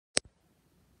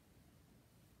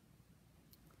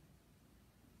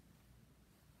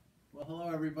Hello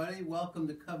everybody. Welcome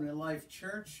to Covenant Life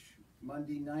Church,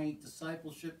 Monday night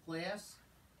discipleship class.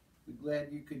 We're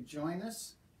glad you could join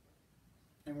us.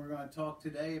 And we're going to talk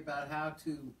today about how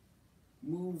to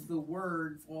move the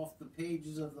word off the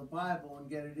pages of the Bible and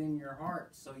get it in your heart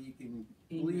so you can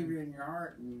believe it in your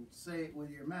heart and say it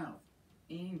with your mouth.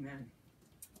 Amen.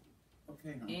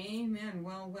 Okay, honey. Amen.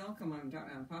 Well, welcome. I'm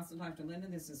Apostle Dr. Linda.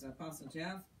 This is Apostle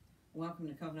Jeff. Welcome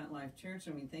to Covenant Life Church.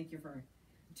 And we thank you for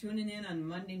tuning in on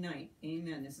Monday night.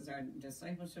 Amen. This is our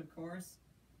discipleship course.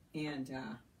 And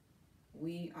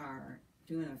we are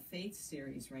doing a faith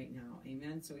series right now.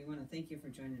 Amen. So we want to thank you for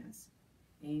joining us.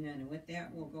 Amen. And with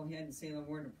that, we'll go ahead and say the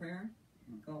word of prayer.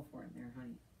 Go for it there,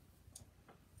 honey.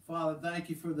 Father, thank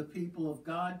you for the people of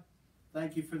God.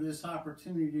 Thank you for this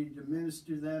opportunity to minister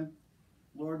to them.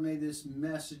 Lord, may this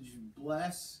message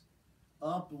bless,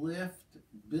 uplift,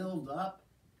 build up,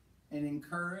 and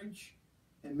encourage.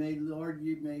 And may, Lord,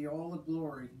 may all the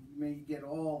glory, may you get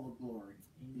all the glory.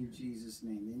 Amen. In Jesus'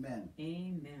 name, amen.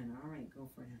 Amen. All right, go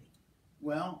for it, honey.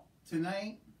 Well,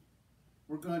 tonight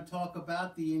we're going to talk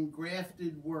about the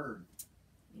engrafted word.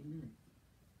 Amen.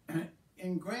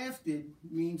 Engrafted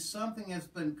means something has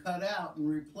been cut out and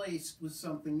replaced with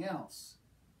something else.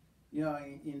 You know,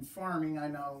 in farming, I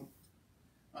know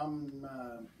I'm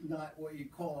not what you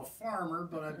call a farmer,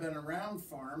 but I've been around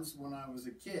farms when I was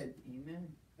a kid.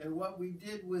 Amen. And what we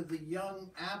did with the young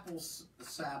apple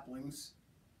saplings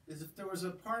is if there was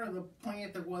a part of the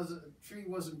plant that tree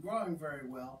wasn't growing very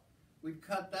well, we'd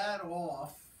cut that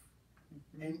off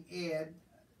and add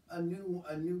a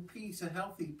new piece, a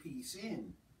healthy piece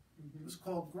in. It was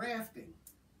called grafting.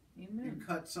 Amen. You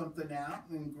cut something out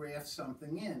and graft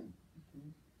something in.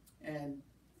 And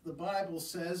the Bible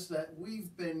says that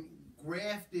we've been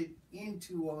grafted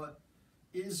into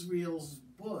Israel's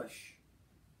bush.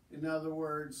 In other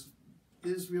words,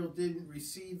 Israel didn't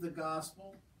receive the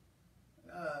gospel.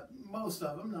 Most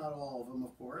of them, not all of them,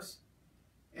 of course.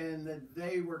 And that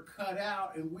they were cut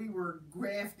out and we were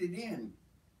grafted in.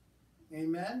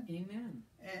 Amen? Amen.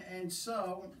 And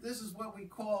so this is what we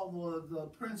call the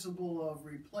principle of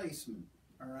replacement.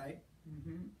 All right?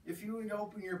 If you would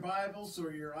open your Bibles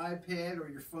or your iPad or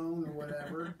your phone or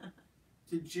whatever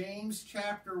to James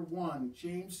chapter 1.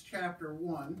 James chapter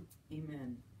 1.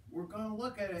 Amen. We're going to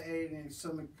look at an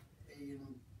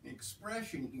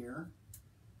expression here.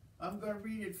 I'm going to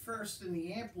read it first in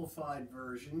the Amplified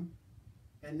version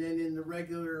and then in the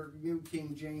regular New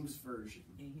King James Version.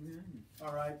 Amen.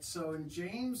 All right, so in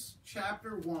James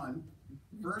chapter 1,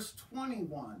 verse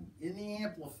 21 in the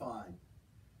Amplified,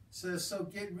 says, "So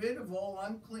get rid of all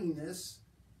uncleanness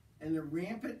and the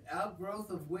rampant outgrowth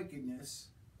of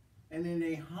wickedness, and in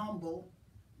a humble,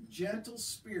 gentle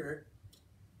spirit,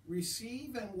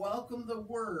 receive and welcome the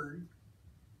word,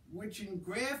 which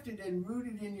engrafted and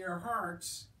rooted in your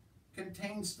hearts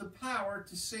contains the power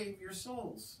to save your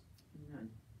souls."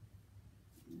 Amen.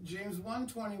 James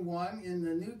 1:21 in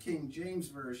the New King James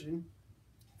Version,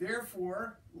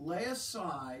 "Therefore lay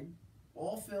aside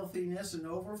all filthiness and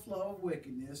overflow of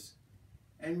wickedness,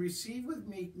 and receive with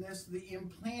meekness the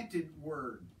implanted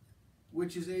word,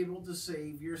 which is able to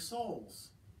save your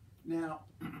souls." Now,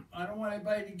 I don't want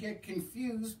anybody to get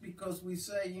confused because we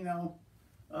say, we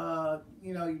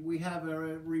have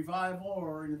a revival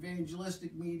or an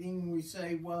evangelistic meeting, and we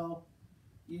say, well,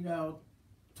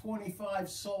 25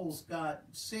 souls got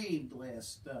saved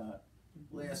last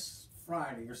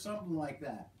Friday or something like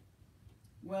that.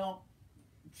 Well,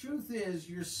 truth is,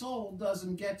 your soul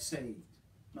doesn't get saved.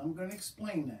 I'm going to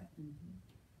explain that.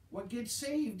 What gets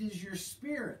saved is your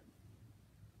spirit.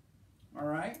 All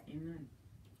right? Amen.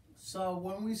 So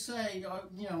when we say,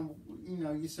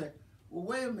 you say, well,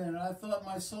 wait a minute, I thought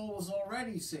my soul was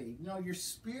already saved. No, your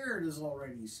spirit is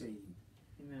already saved.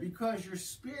 Amen. Because your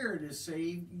spirit is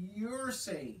saved, you're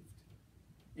saved.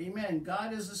 Amen.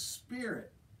 God is a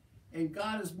spirit. And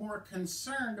God is more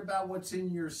concerned about what's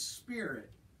in your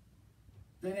spirit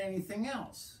than anything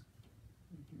else.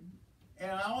 And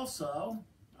I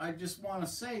just want to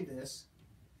say this,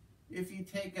 if you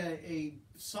take a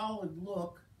solid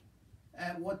look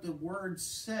at what the word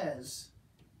says,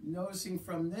 noticing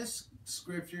from this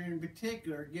scripture in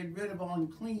particular, get rid of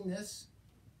uncleanness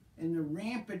and the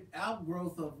rampant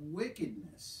outgrowth of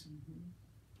wickedness,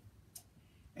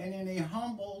 and in a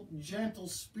humble, gentle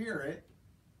spirit,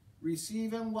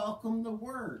 receive and welcome the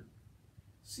word.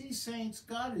 See, saints,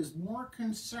 God is more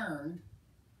concerned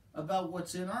about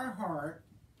what's in our heart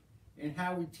and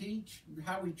how we teach,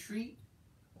 how we treat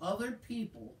other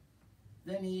people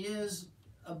than he is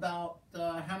about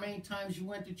how many times you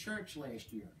went to church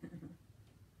last year.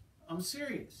 I'm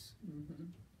serious.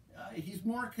 He's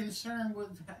more concerned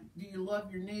with, do you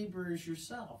love your neighbor as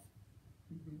yourself?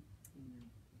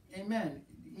 Amen.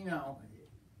 You know,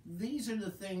 these are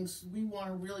the things we want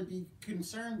to really be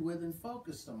concerned with and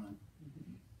focused on.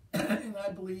 And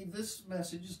I believe this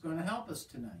message is going to help us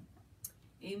tonight.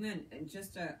 Amen. And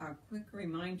just a quick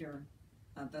reminder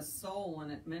of the soul, when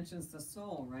it mentions the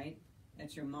soul, right?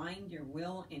 That's your mind, your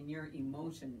will, and your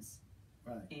emotions.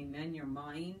 Right. Amen. Your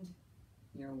mind,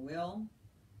 your will,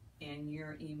 and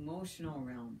your emotional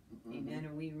realm. Amen.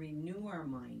 And we renew our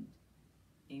mind.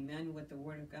 Amen. With the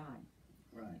Word of God.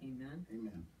 Right. Amen.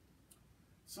 Amen.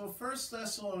 So 1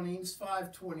 Thessalonians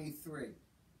 5:23.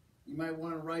 You might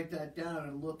want to write that down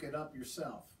and look it up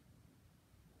yourself.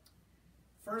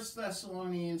 1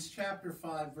 Thessalonians chapter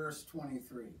 5, verse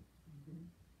 23.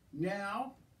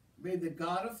 Now, may the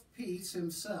God of peace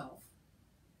himself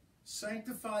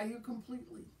sanctify you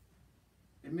completely,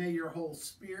 and may your whole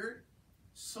spirit,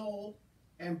 soul,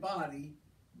 and body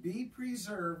be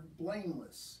preserved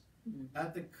blameless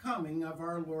at the coming of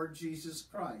our Lord Jesus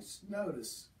Christ.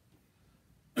 Notice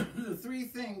the three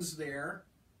things there: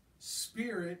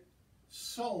 spirit,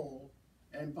 soul,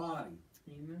 and body.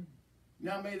 Amen.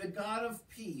 Now may the God of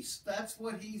peace, that's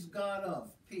what he's God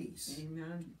of, peace.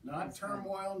 Amen. Not That's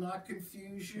turmoil, not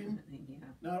confusion, Yeah,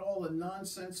 not all the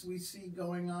nonsense we see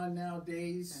going on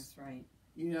nowadays. that's right.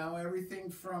 You know, everything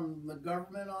from the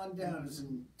government on down is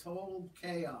in total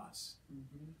chaos.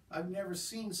 I've never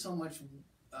seen so much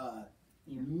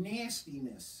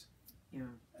nastiness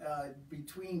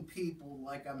between people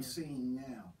like I'm seeing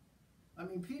now. I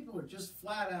mean, people are just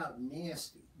flat out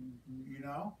nasty, you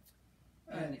know?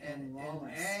 And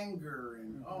anger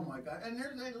and oh my God. And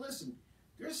listen,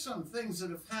 there's some things that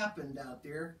have happened out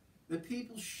there that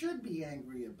people should be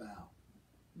angry about.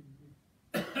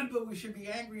 But we should be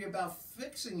angry about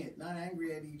fixing it, not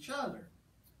angry at each other.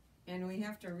 And we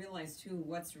have to realize too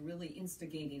what's really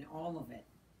instigating all of it.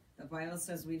 The Bible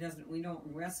says we don't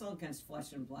wrestle against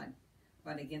flesh and blood,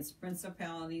 but against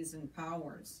principalities and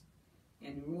powers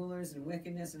and rulers and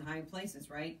wickedness in high places,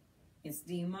 right? It's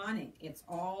demonic. It's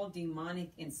all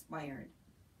demonic inspired.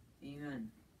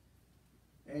 Amen.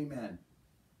 Amen.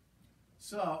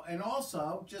 So, and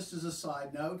also, just as a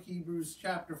side note, Hebrews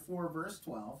chapter 4, verse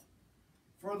 12,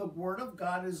 for the word of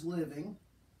God is living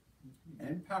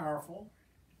and powerful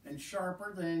and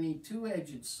sharper than any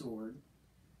two-edged sword,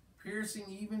 piercing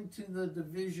even to the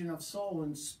division of soul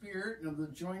and spirit and of the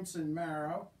joints and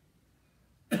marrow,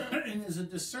 and is a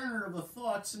discerner of the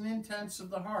thoughts and intents of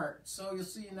the heart. So you'll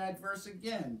see in that verse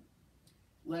again,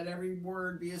 let every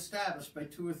word be established by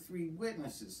 2 or 3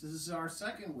 witnesses. This is our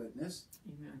second witness.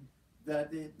 Amen.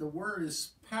 That the word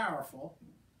is powerful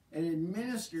and it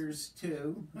ministers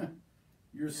to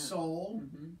your soul,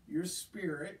 your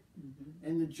spirit,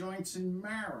 and the joints and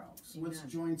marrow. So what's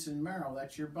joints and marrow?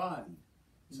 That's your body.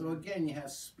 So again, you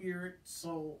have spirit,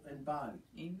 soul, and body.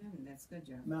 Amen. That's good,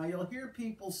 Jeff. Now you'll hear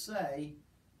people say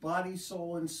body,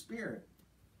 soul, and spirit.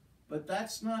 But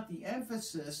that's not the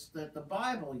emphasis that the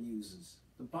Bible uses.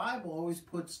 The Bible always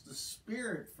puts the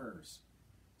spirit first.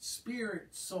 Spirit,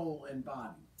 soul, and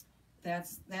body.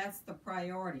 That's the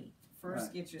priority.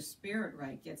 First, get your spirit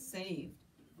right. Get saved.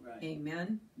 Right.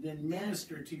 Amen. Then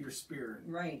minister to your spirit.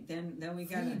 Right. Then we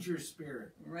got to feed your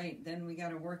spirit. Right. Then we got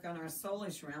to work on our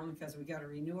soulish realm because we got to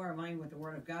renew our mind with the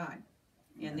Word of God.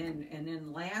 And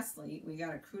then lastly, we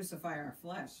got to crucify our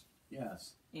flesh.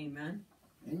 Yes. Amen.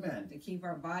 Amen. To keep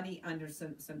our body under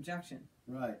subjection.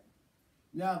 Right.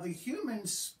 Now, the human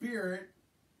spirit,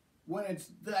 when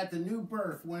it's at the new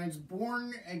birth, when it's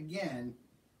born again,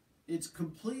 it's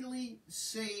completely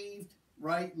saved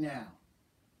right now.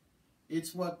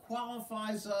 It's what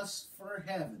qualifies us for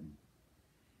heaven.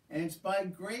 And it's by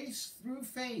grace through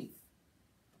faith.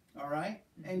 All right?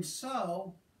 And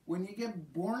so, when you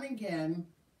get born again,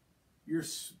 your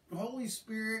Holy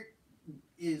Spirit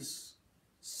is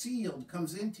sealed,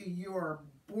 comes into your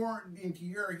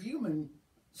human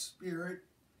spirit,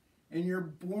 and you're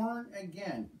born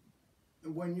again.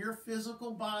 When your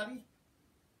physical body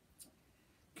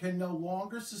can no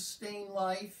longer sustain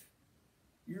life,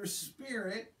 your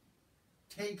spirit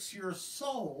takes your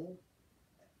soul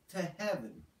to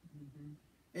heaven.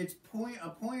 It's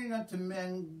appointed unto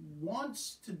men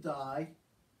once to die,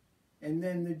 and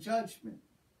then the judgment.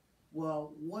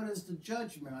 Well, what is the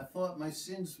judgment? I thought my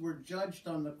sins were judged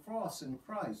on the cross in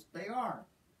Christ. They are.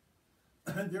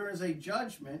 There is a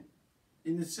judgment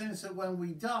in the sense that when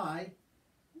we die,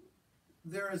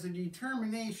 there is a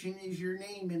determination, is your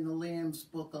name in the Lamb's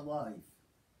Book of Life?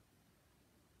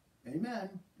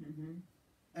 Amen.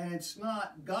 And it's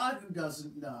not God who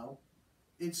doesn't know.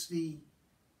 It's the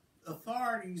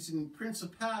authorities and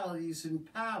principalities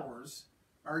and powers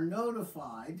are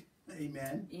notified,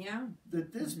 amen, Yeah.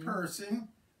 that this person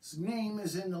name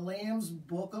is in the Lamb's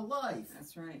book of life.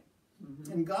 That's right.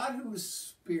 Mm-hmm. And God, who is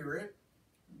spirit,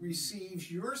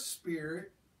 receives your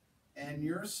spirit and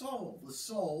your soul. The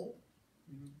soul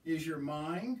is your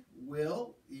mind,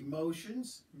 will,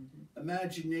 emotions,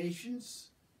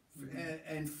 imaginations,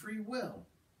 and free will.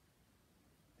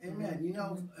 Amen. You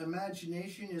know,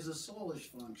 imagination is a soulish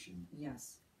function.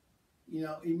 Yes. You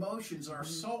know, emotions are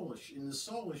soulish, in the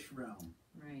soulish realm.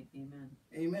 Right. Amen.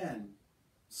 Amen.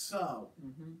 So,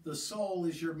 the soul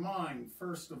is your mind,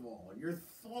 first of all, your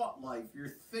thought life, your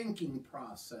thinking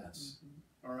process.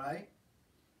 All right?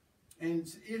 And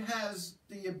it has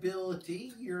the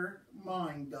ability, your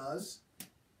mind does,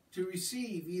 to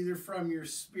receive either from your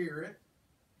spirit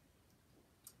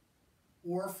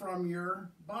or from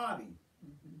your body.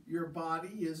 Your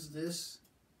body is this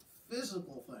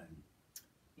physical thing.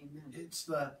 Amen. It's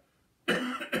the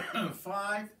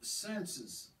 5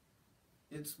 senses.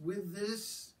 It's with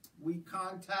this we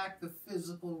contact the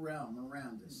physical realm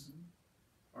around us.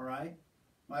 All right?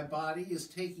 My body is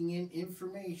taking in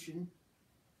information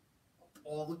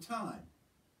all the time.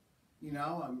 You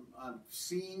know, I'm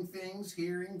seeing things,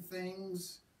 hearing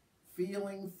things,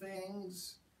 feeling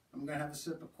things. I'm going to have a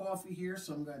sip of coffee here,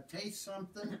 so I'm going to taste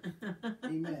something.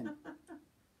 Amen.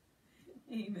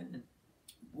 Amen.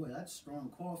 Boy, that's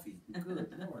strong coffee.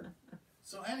 Good Lord.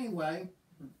 So anyway,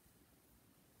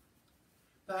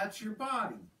 that's your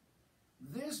body.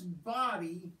 This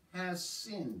body has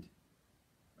sinned.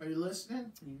 Are you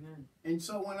listening? Amen. And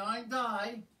so when I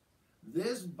die,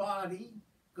 this body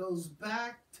goes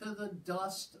back to the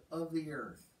dust of the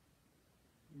earth.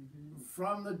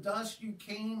 From the dust you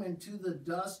came, and to the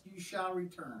dust you shall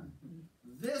return.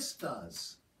 This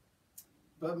does.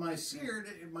 But my spirit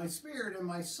and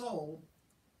my soul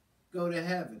go to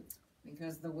heaven.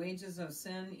 Because the wages of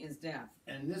sin is death.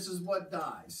 And this is what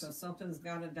dies. So something's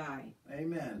got to die.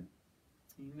 Amen.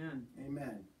 Amen.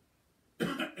 Amen.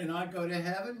 And I go to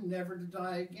heaven never to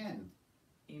die again.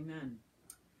 Amen.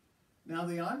 Now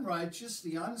the unrighteous,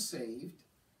 the unsaved,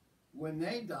 when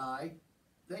they die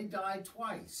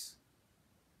twice.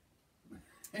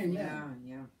 Amen.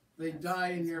 Yeah. They die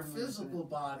in their one way to put physical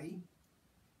body,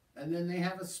 and then they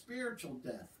have a spiritual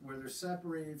death where they're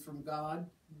separated from God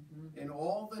and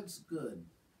all that's good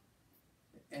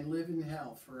and live in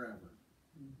hell forever.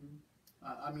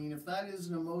 I mean, if that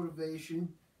isn't a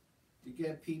motivation to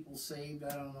get people saved,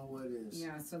 I don't know what is.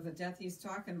 Yeah, so the death he's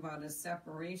talking about is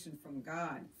separation from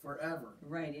God. Forever.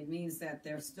 Right, it means that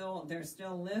they're still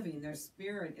living. Their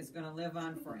spirit is going to live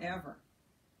on forever.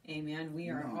 Amen. We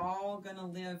are all going to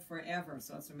live forever.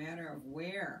 So it's a matter of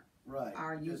where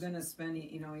are you going to spend,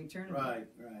 eternity. Right.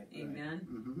 Amen.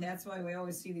 That's why we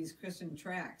always see these Christian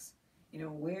tracts.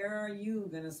 Where are you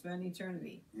going to spend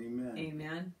eternity? Amen.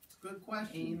 Amen. It's a good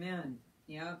question. Amen.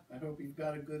 Yep. I hope you've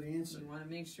got a good answer. You want to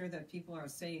make sure that people are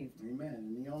saved. Amen.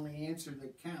 And the only answer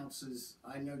that counts is,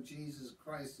 I know Jesus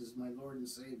Christ is my Lord and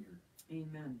Savior.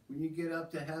 Amen. When you get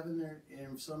up to heaven there,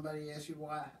 and if somebody asks you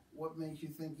what makes you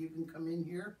think you can come in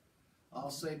here,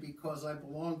 I'll say because I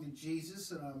belong to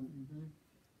Jesus and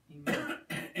Amen.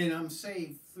 and I'm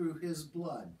saved through His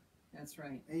blood. That's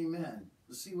right. Amen.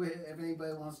 Let's see if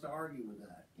anybody wants to argue with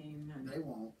that. Amen. They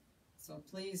won't. So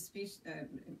please preach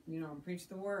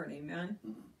the word. Amen.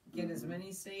 Get as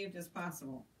many saved as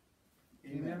possible.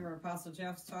 Amen. Remember, Apostle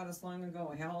Jeff taught us long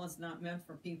ago, hell is not meant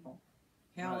for people.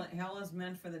 Hell is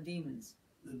meant for the demons.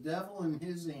 The devil and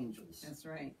his angels. That's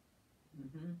right.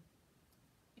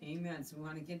 Amen. So we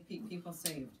want to get people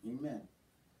saved. Amen.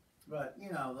 But,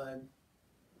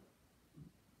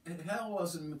 hell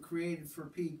wasn't created for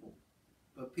people,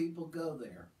 but people go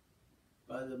there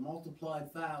by the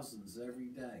multiplied thousands every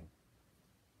day.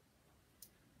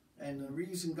 And the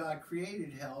reason God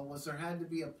created hell was there had to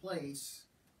be a place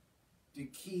to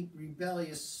keep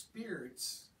rebellious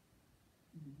spirits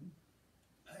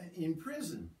in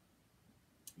prison.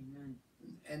 Amen.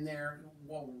 And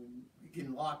you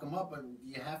can lock them up, but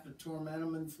you have to torment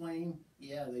them in flame.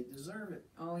 Yeah, they deserve it.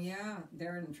 Oh, yeah.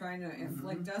 They're trying to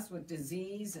inflict us with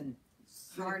disease and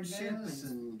hardship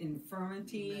and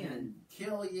infirmity and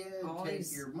kill you,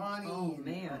 take your money. Oh,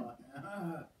 man.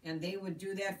 And they would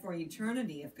do that for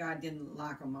eternity if God didn't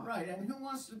lock them up. Right, and who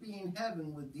wants to be in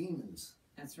heaven with demons?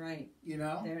 That's right. They're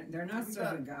not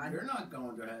serving God. They're not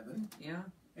going to heaven. Yeah.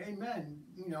 Amen.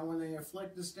 When they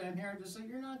afflict us down here, just say,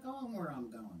 you're not going where I'm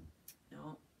going.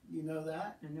 No. You know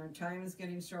that? And their time is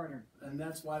getting shorter. And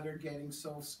that's why they're getting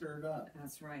so stirred up.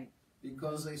 That's right.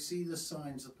 Because they see the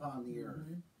signs upon the earth.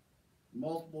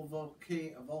 Multiple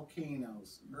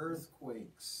volcanoes,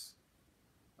 earthquakes,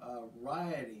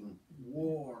 rioting,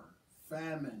 war,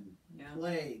 famine,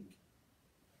 plague.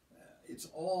 it's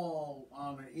all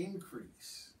on an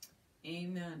increase.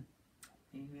 Amen.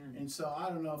 Amen. And so I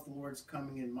don't know if the Lord's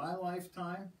coming in my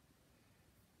lifetime,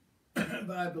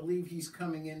 but I believe He's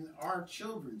coming in our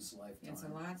children's lifetime. It's a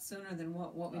lot sooner than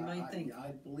what we might think.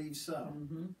 I believe so.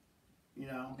 Mm-hmm. You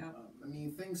know, Yep. I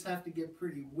mean, things have to get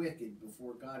pretty wicked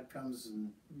before God comes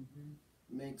and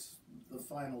makes the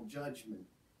final judgment.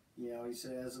 You know, He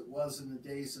said, as it was in the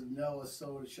days of Noah,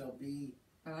 so it shall be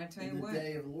But I tell you in the what,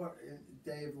 day of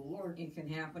the Lord. it can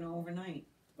happen overnight.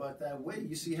 But that way,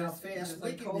 you see how Just fast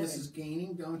like wickedness COVID. is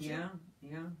gaining, don't you? Yeah,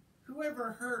 yeah.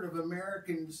 Whoever heard of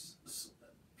Americans,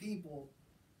 people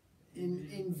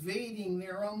invading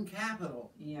their own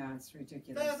capital? Yeah, it's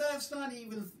ridiculous. That's not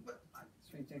even.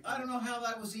 It's ridiculous. I don't know how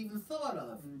that was even thought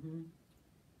of. Mm-hmm.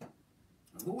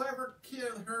 Whoever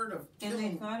heard of And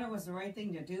killing? they thought it was the right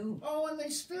thing to do. Oh, and they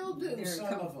still do. They're Some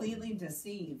of them. completely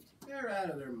deceived. They're out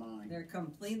of their mind. They're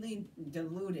completely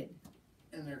deluded.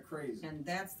 And they're crazy. And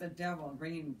that's the devil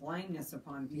bringing blindness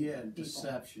upon people. Yeah,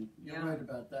 deception. You're Yeah. right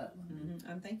about that one.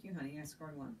 Mm-hmm. Thank you, honey. I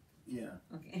scored one. Yeah.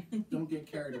 Okay. Don't get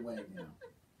carried away now.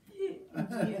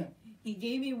 Yeah. He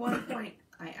gave me 1 point.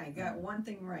 I got one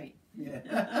thing right.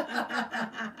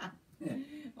 Yeah.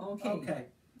 Okay. Okay.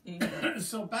 Amen.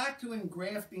 So back to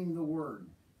engrafting the word.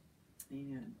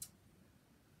 Amen.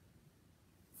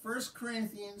 1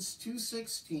 Corinthians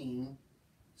 2:16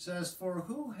 says, "For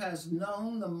who has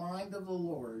known the mind of the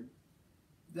Lord,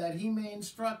 that He may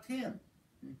instruct him?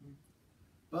 Mm-hmm.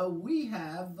 But we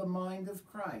have the mind of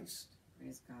Christ."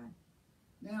 Praise God.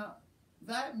 Now,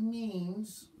 that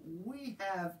means we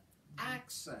have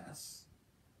access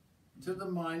to the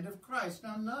mind of Christ.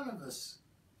 Now, none of us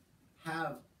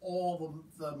have all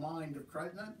the mind of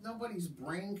Christ. Nobody's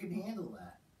brain can handle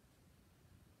that.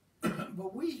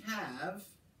 But we have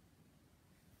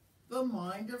the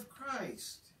mind of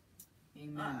Christ.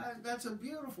 Amen. That's a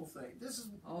beautiful thing. This is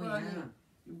Oh, what I yeah. mean.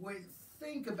 Wait,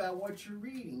 think about what you're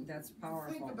reading. That's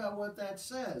powerful. Think about what that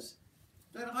says.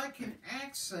 That I can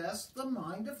access the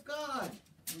mind of God.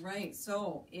 Right.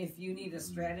 So if you need a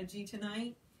strategy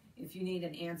tonight, if you need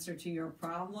an answer to your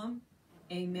problem,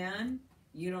 amen,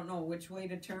 you don't know which way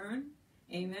to turn,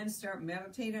 amen, start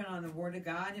meditating on the Word of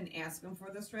God and ask Him for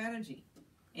the strategy.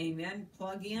 Amen.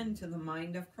 Plug into the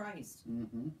mind of Christ.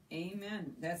 Mm-hmm.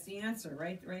 Amen. That's the answer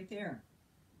right there.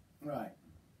 Right.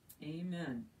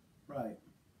 Amen. Right.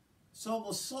 So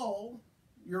the soul,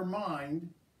 your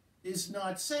mind, is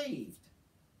not saved.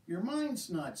 Your mind's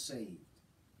not saved,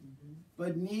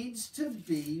 but needs to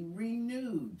be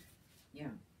renewed.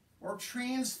 Yeah. Or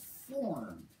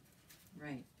transformed.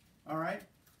 Right. All right?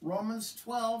 Romans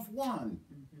 12:1.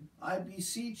 I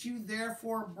beseech you,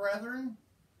 therefore, brethren,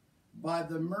 by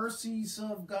the mercies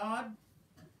of God,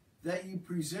 that you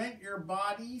present your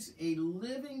bodies a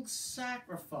living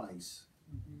sacrifice,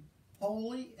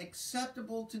 holy,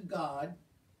 acceptable to God,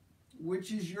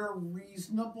 which is your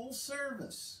reasonable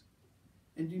service.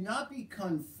 And do not be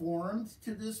conformed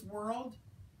to this world,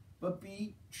 but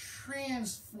be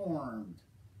transformed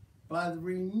by the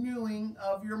renewing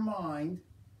of your mind,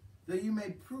 that you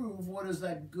may prove what is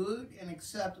that good and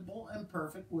acceptable and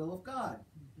perfect will of God.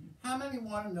 How many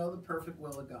want to know the perfect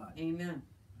will of God? Amen.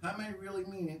 How many really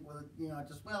mean it with,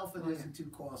 just, well, if it isn't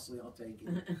too costly, I'll take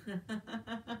it.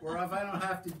 Or if I don't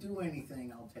have to do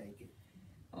anything, I'll take it.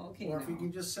 Okay. Or if you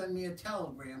can just send me a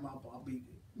telegram, I'll be,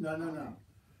 no.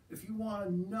 If you want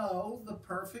to know the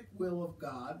perfect will of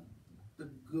God, the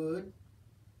good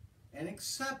and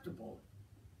acceptable,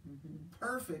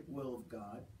 perfect will of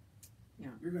God,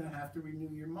 you're going to have to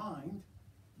renew your mind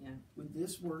with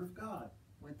this Word of God.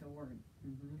 With the Word.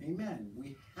 Amen.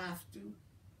 We have to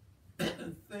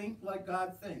think like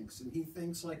God thinks, and He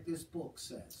thinks like this book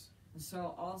says.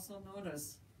 So also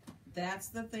notice, that's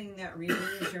the thing that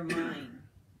renews your mind,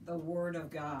 the Word of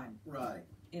God. Right.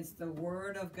 It's the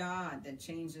Word of God that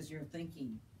changes your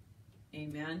thinking.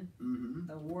 Amen? Mm-hmm.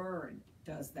 The Word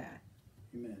does that.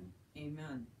 Amen.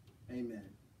 Amen. Amen.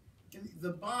 And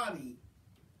the body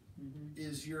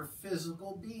is your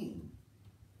physical being.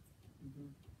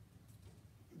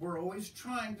 We're always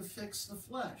trying to fix the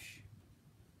flesh.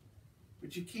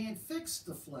 But you can't fix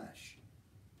the flesh.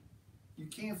 You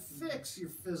can't fix your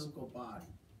physical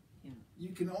body. Yeah.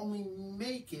 You can only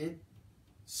make it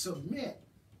submit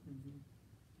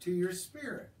to your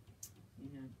spirit.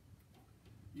 Amen.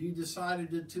 You decided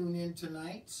to tune in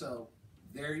tonight, so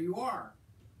there you are.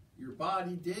 Your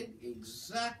body did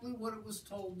exactly what it was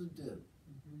told to do.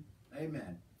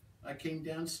 Amen. I came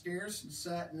downstairs and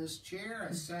sat in this chair.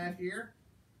 I sat here.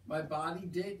 My body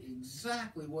did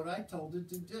exactly what I told it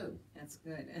to do. That's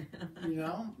good.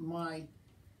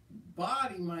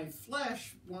 body, my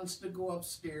flesh, wants to go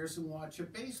upstairs and watch a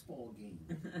baseball game.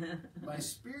 My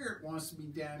spirit wants to be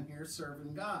down here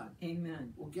serving God.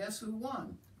 Amen. Well, guess who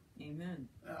won? Amen.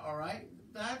 All right?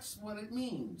 That's what it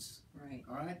means. Right.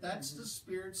 All right? That's the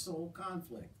spirit-soul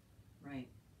conflict. Right.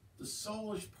 The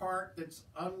soulish part that's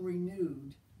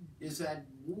unrenewed is at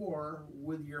war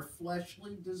with your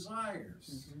fleshly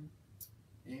desires.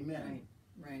 Amen.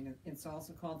 Right. It's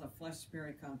also called the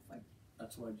flesh-spirit conflict.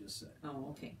 That's what I just said. Oh,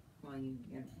 okay. Well, you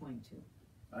get a point too.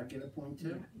 I get a point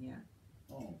too? Yeah.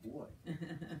 Oh, boy.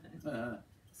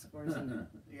 Scores in there.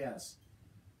 Yes.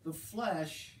 The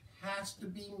flesh has to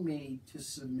be made to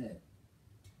submit.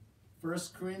 1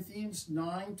 Corinthians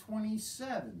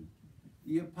 9:27.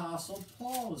 The Apostle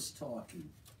Paul is talking.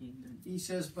 Amen. He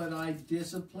says, but I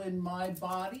discipline my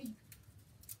body.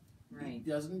 Right. He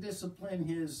doesn't discipline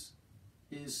his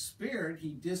spirit. He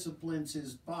disciplines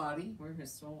his body. Or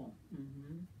his soul.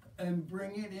 And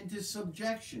bring it into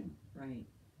subjection. Right.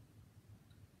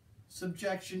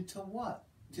 Subjection to what?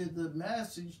 To the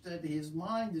message that his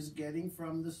mind is getting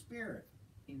from the Spirit.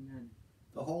 Amen.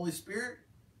 The Holy Spirit,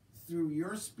 through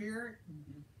your spirit,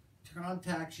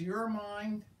 contacts your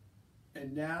mind,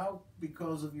 and now,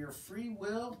 because of your free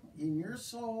will in your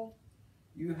soul,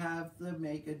 you have to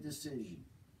make a decision.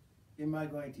 Am I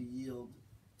going to yield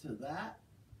to that,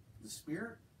 the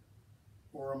Spirit,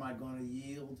 or am I going to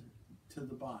yield to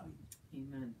the body?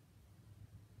 Amen.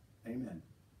 Amen.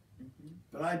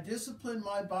 But I discipline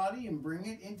my body and bring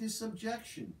it into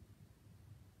subjection.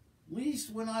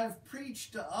 Least when I've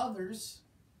preached to others,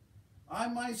 I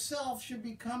myself should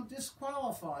become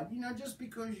disqualified. You know, just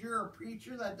because you're a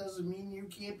preacher, that doesn't mean you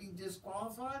can't be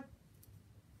disqualified.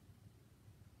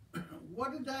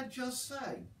 What did that just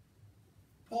say?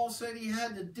 Paul said he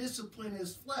had to discipline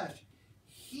his flesh.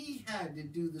 He had to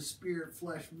do the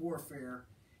spirit-flesh warfare.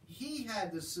 He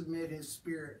had to submit his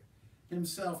spirit,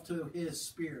 himself to his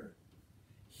spirit.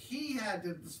 He had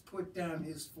to put down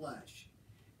his flesh.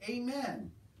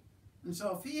 Amen. And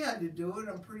so if he had to do it,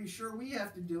 I'm pretty sure we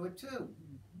have to do it too.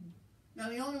 Now,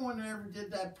 the only one that ever did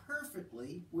that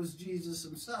perfectly was Jesus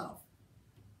himself.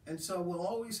 And so we'll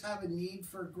always have a need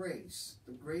for grace,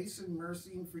 the grace and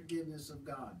mercy and forgiveness of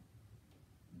God.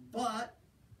 But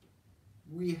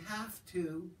we have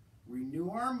to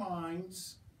renew our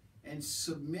minds and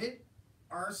submit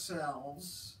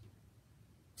ourselves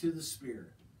to the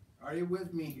Spirit. Are you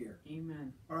with me here?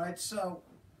 Amen. All right, so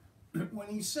when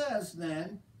he says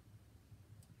then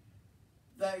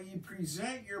that you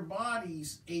present your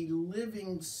bodies a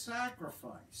living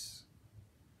sacrifice.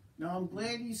 Now, I'm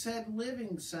glad he said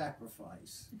living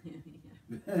sacrifice.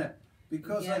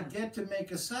 Because I get to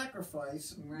make a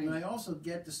sacrifice, and I also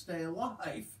get to stay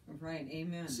alive. Right,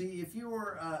 amen. See, if you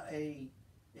were a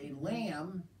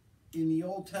lamb in the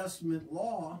Old Testament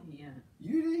law,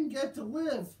 you didn't get to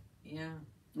live. Yeah.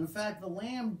 In fact, the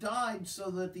lamb died so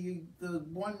that the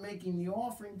one making the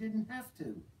offering didn't have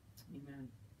to. Amen.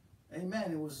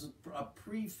 Amen. It was a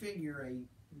prefigure,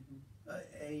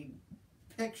 a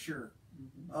picture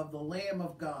of the Lamb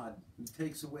of God who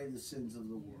takes away the sins of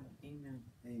the world. Amen.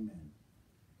 Amen.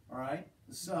 All right?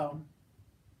 So,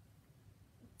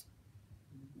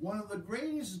 one of the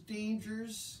greatest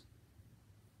dangers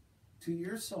to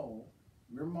your soul,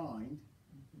 your mind,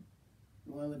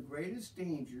 one of the greatest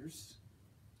dangers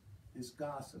is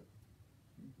gossip.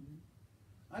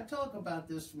 I talk about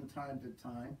this from time to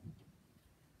time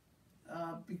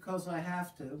because I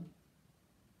have to.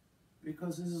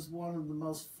 Because this is one of the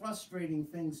most frustrating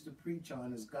things to preach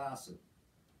on is gossip.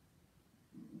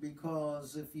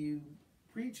 Because if you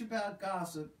preach about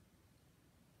gossip,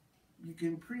 you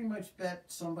can pretty much bet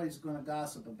somebody's going to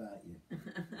gossip about you.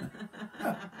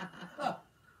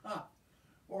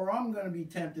 Or I'm going to be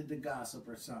tempted to gossip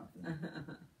or something.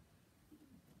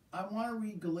 I want to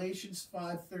read Galatians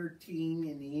 5:13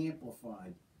 in the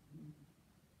Amplified.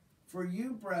 For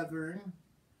you, brethren,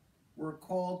 were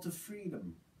called to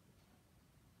freedom.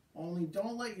 Only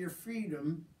don't let your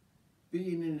freedom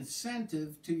be an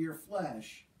incentive to your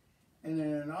flesh and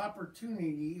an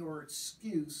opportunity or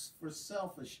excuse for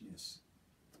selfishness.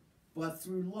 But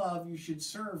through love, you should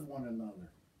serve one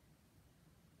another.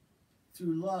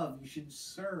 Through love, you should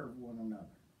serve one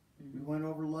another. We went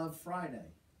over Love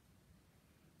Friday.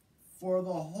 For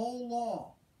the whole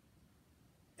law,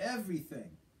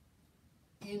 everything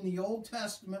in the Old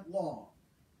Testament law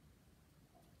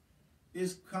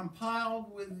is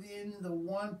compiled within the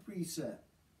one precept.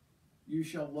 You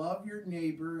shall love your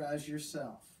neighbor as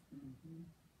yourself.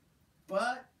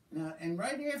 But, now, and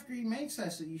right after he makes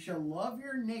that, so you shall love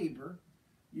your neighbor.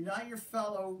 You're not your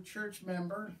fellow church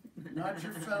member, not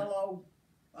your fellow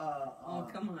oh,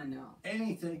 come on now.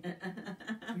 anything.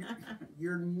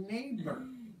 Your neighbor.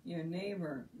 Your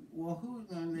neighbor. Well, who?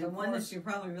 The one that you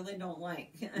probably really don't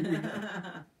like.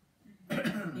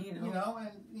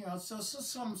 So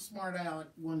some smart aleck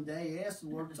one day asked the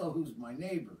Lord, so who's my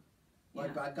neighbor?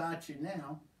 Like, I got you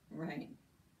now. Right.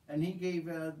 And he gave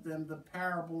them the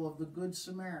parable of the Good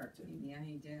Samaritan. Yeah,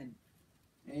 he did.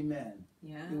 Amen.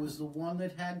 Yeah. It was the one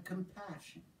that had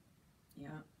compassion.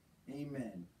 Yeah.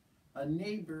 Amen. A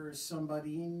neighbor is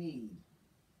somebody in need.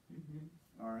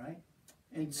 Mm-hmm. All right?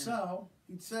 And so,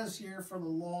 it says here, for the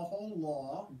whole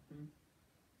law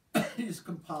is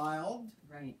compiled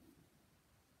right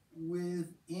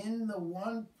within the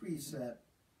one precept,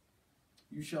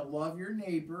 you shall love your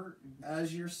neighbor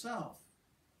as yourself.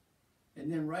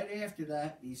 And then right after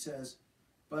that, he says,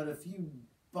 but if you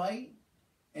bite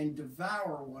and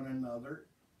devour one another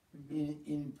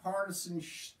in partisan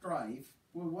strife,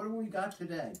 well, what do we got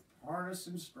today?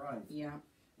 Partisan strife. Yeah.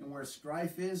 And where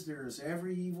strife is, there is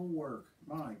every evil work.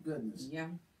 My goodness. Yeah.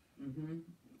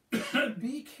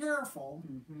 Be careful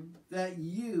that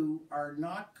you are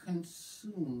not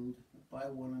consumed by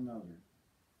one another.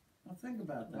 Now think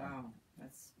about that. Wow.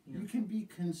 That's, You can be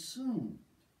consumed.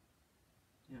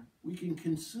 Yeah. We can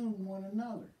consume one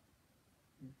another.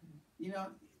 You know,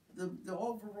 the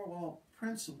overall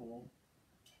principle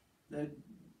that,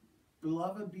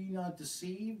 beloved, be not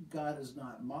deceived, God is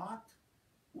not mocked.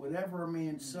 Whatever a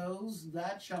man sows,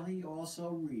 that shall he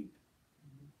also reap.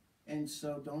 And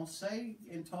so don't say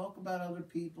and talk about other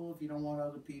people if you don't want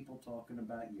other people talking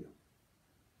about you.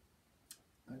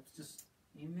 That's just...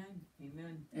 Amen.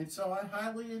 Amen. And so I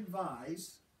highly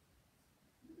advise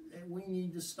that we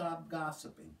need to stop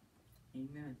gossiping.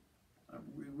 Amen.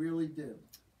 We really do.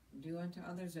 Do unto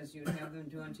others as you would have them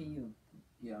do unto you.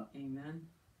 Yeah. Amen.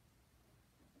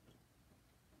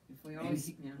 If we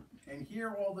always... And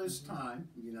here all this time,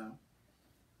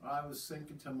 I was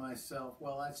thinking to myself,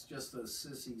 well, that's just those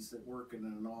sissies that work in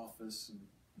an office and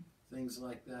things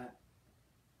like that.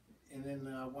 And then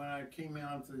when I came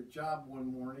out to the job one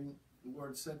morning, the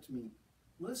Lord said to me,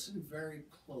 listen very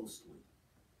closely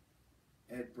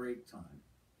at break time.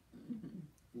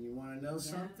 And you want to know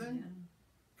something?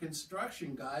 Yeah.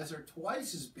 Construction guys are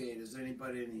twice as bad as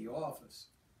anybody in the office.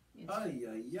 Yeah,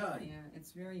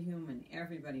 it's very human.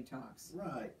 Everybody talks.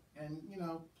 Right. And,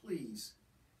 please,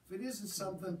 if it isn't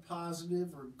something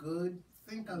positive or good,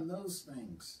 think on those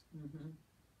things.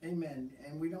 Amen.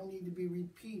 And we don't need to be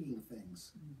repeating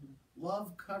things.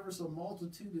 Love covers a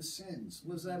multitude of sins.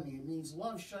 What does that mean? It means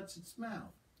love shuts its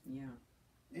mouth. Yeah.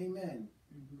 Amen.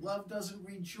 Love doesn't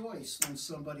rejoice when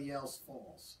somebody else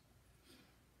falls.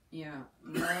 Yeah.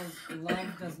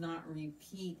 Love does not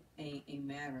repeat a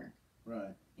matter.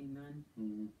 Right. Amen.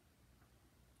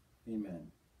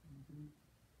 Amen.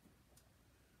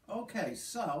 Okay,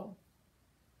 so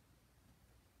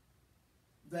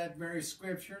that very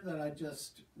scripture that I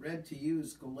just read to you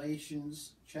is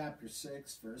Galatians chapter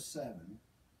 6, verse 7.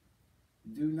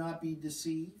 Do not be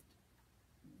deceived.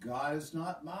 God is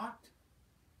not mocked.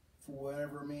 For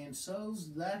whatever a man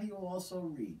sows, that he will also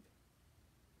reap.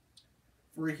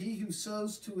 For he who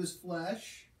sows to his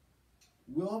flesh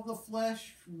will of the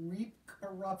flesh reap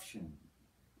corruption.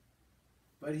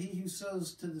 But he who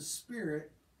sows to the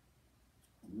Spirit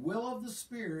will of the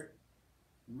Spirit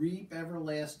reap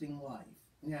everlasting life.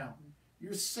 Now,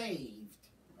 you're saved,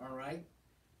 all right?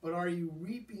 But are you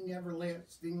reaping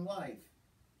everlasting life?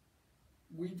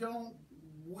 We don't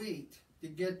wait to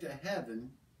get to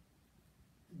heaven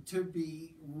to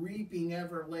be reaping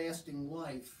everlasting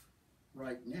life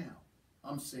right now.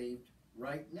 I'm saved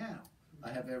right now.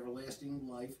 I have everlasting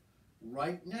life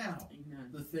right now. Amen.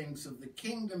 The things of the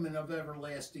kingdom and of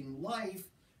everlasting life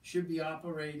should be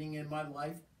operating in my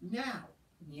life now.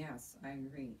 Yes, I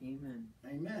agree. Amen.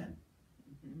 Amen.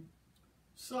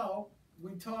 So,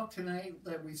 we talked tonight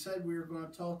that we said we were going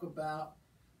to talk about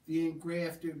the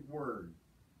engrafted word.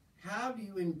 How do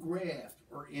you engraft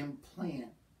or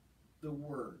implant the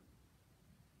word?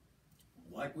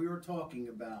 Like we were talking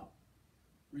about,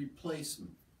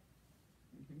 replacement.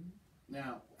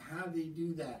 Now, how do you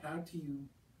do that? How do you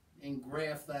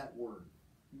engraft that word?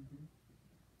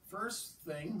 First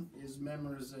thing is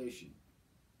memorization.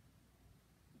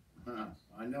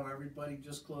 I know everybody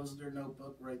just closed their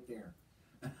notebook right there.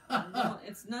 Well,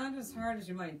 it's not as hard as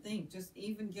you might think. Just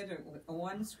even get a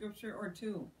one scripture or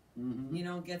two.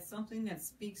 Get something that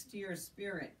speaks to your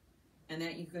spirit and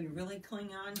that you can really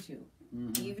cling on to.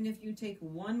 Even if you take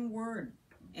one word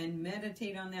and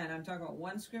meditate on that. I'm talking about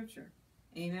one scripture.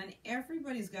 Amen.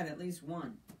 Everybody's got at least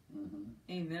one.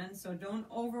 Amen. So don't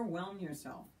overwhelm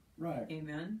yourself. Right.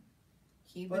 Amen.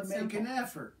 Keep but it simple. Make an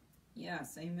effort.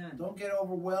 Yes, amen. Don't get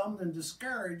overwhelmed and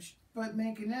discouraged, but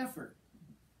make an effort.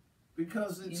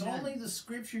 Because it's Amen. only the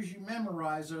scriptures you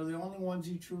memorize are the only ones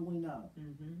you truly know.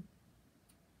 Mm-hmm.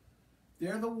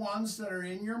 They're the ones that are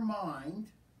in your mind,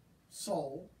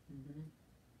 soul, Mm-hmm.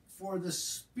 for the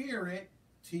Spirit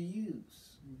to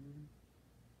use.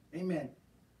 Mm-hmm. Amen.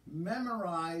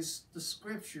 Memorize the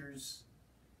scriptures,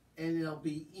 and it'll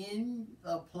be in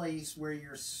a place where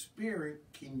your spirit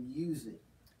can use it.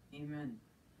 Amen.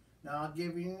 Now, I'll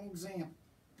give you an example.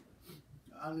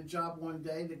 On the job one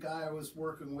day, the guy I was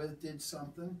working with did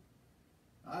something.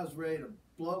 I was ready to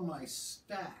blow my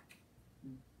stack.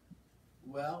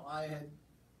 Well, I had,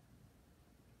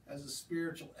 as a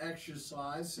spiritual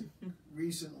exercise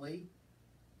recently,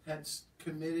 had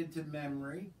committed to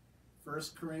memory 1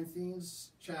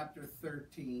 Corinthians chapter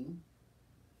 13,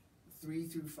 3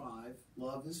 through 5.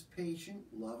 Love is patient,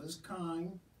 love is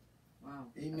kind. Wow.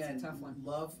 Amen. That's a tough one.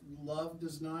 Love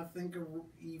does not think of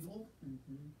evil.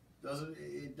 Mm-hmm.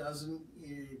 It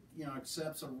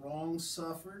accepts a wrong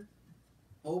suffered,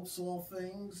 hopes all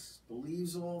things,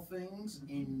 believes all things,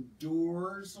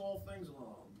 endures all things.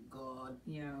 Oh God.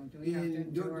 Yeah, do we have to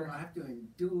endure? Do I have to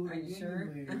endure? Are you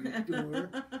sure? Endure.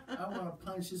 I want to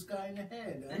punch this guy in the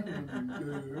head. I don't want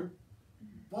to endure.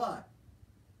 But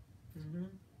Mm-hmm.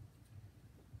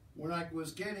 when I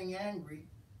was getting angry,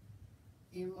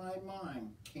 in my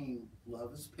mind came,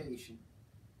 love is patient,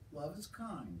 love is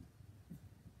kind.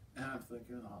 And I'm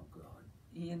thinking, oh God.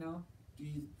 You know? Do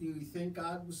you think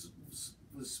God was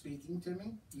speaking to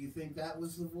me? Do you think that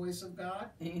was the voice of God?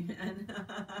 Amen.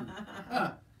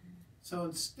 So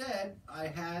instead, I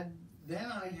had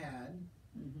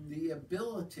Mm-hmm. the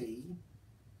ability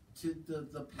to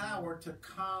the power to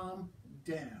calm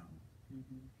down,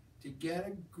 Mm-hmm. to get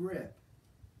a grip,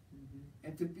 Mm-hmm.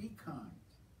 and to be kind.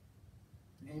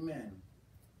 Amen.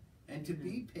 And to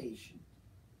be patient.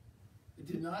 I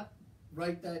did not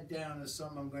write that down as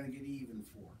something I'm going to get even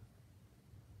for.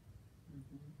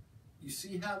 Mm-hmm. You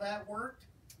see how that worked?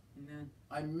 Amen.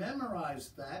 I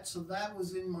memorized that, so that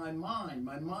was in my mind.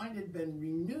 My mind had been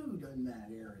renewed in that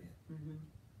area. Mm-hmm.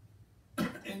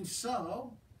 And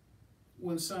so,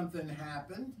 when something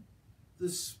happened, the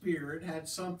Spirit had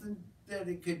something that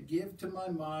it could give to my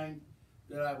mind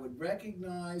that I would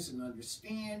recognize and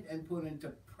understand and put into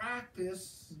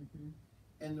practice. Mm-hmm.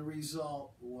 And the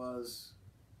result was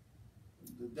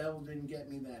the devil didn't get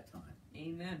me that time.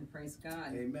 Amen. Praise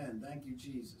God. Amen. Thank you,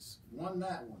 Jesus. Won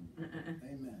that one.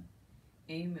 Amen.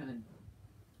 Amen.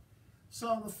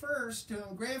 So the first, to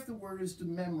engraft the word, is to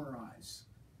memorize.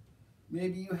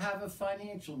 Maybe you have a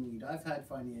financial need. I've had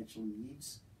financial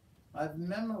needs. I've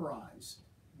memorized.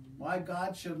 My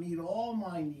God shall meet all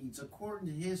my needs according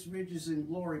to his riches and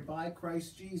glory by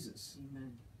Christ Jesus.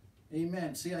 Amen.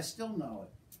 Amen. See, I still know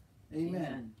it. Amen.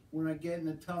 Amen. When I get in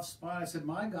a tough spot, I said,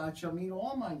 my God shall meet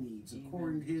all my needs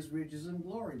according to his riches and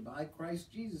glory by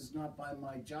Christ Jesus, not by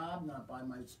my job, not by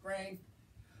my strength,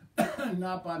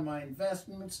 not by my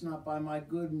investments, not by my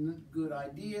good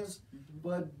ideas,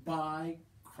 but by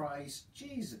Christ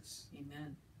Jesus.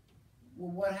 Amen.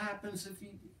 Well, what happens if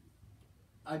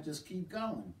I just keep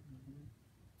going?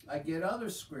 I get other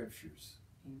scriptures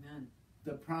Amen.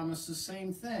 that promise the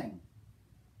same thing.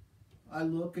 I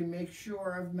look and make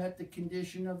sure I've met the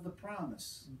condition of the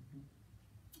promise.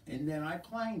 And then I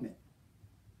claim it.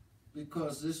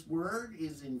 Because this word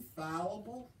is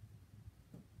infallible.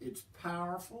 It's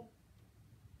powerful.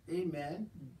 Amen.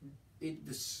 It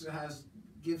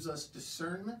gives us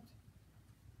discernment.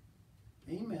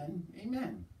 Amen.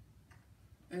 Amen.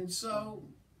 And so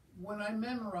when I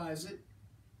memorize it,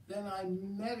 then I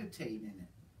meditate in it.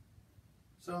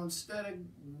 So instead of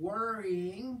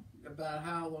worrying about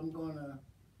how I'm going to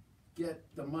get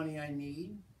the money I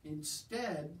need,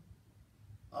 instead,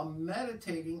 I'm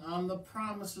meditating on the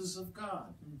promises of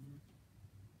God.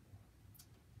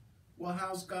 Well,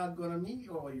 how's God going to meet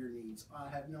all your needs? I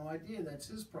have no idea. That's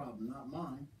his problem, not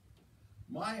mine.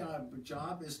 My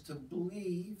job is to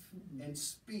believe and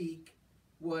speak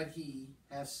what he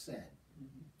has said.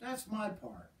 That's my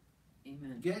part.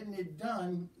 Amen. Getting it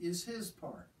done is his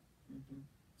part.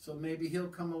 So maybe he'll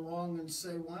come along and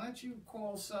say, why don't you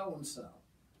call so-and-so?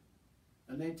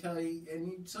 And they tell you,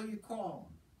 so you call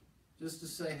them just to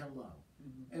say hello.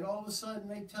 And all of a sudden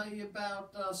they tell you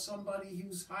about somebody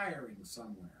who's hiring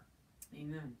somewhere.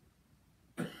 Amen.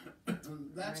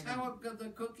 That's how the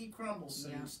cookie crumbles,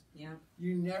 saints. Yeah.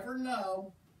 You never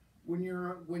know when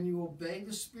you obey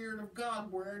the Spirit of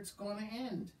God where it's going to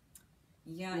end.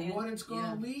 Yeah. And what it's going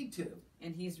to lead to.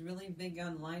 And he's really big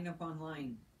on line up on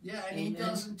line. Yeah, and Amen. he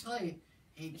doesn't tell you,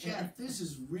 hey Jeff, this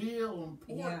is real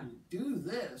important. Do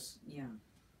this.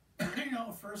 Yeah. You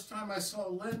know, first time I saw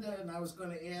Linda, and I was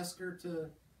going to ask her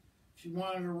she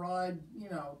wanted to ride, you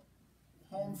know,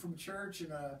 home from church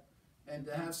and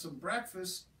to have some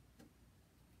breakfast.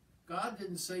 God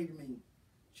didn't say to me,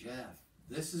 Jeff,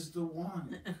 this is the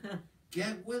one.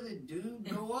 Get with it, dude.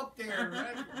 Go up there.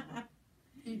 Right?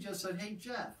 He just said, hey,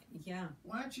 Jeff. Yeah.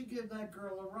 Why don't you give that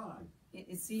girl a ride?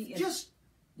 Just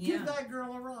give that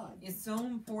girl a ride. It's so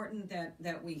important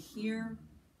that we hear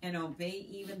and obey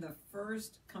even the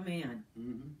first command,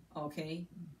 okay?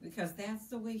 Because that's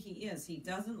the way he is. He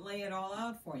doesn't lay it all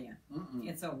out for you.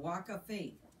 It's a walk of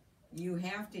faith. You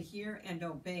have to hear and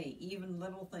obey even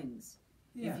little things.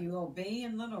 Yeah. If you obey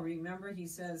in little, remember he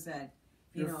says that,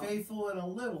 you're faithful in a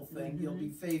little thing, you'll be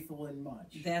faithful in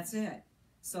much. That's it.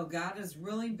 So God is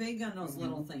really big on those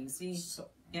little things. See,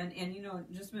 and you know,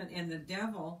 and the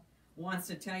devil wants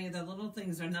to tell you that little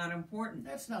things are not important.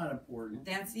 That's not important.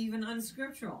 That's even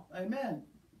unscriptural. Amen.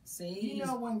 See? You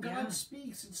know, when God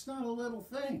speaks, it's not a little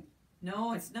thing.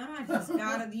 No, it's not. He's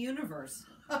God of the universe.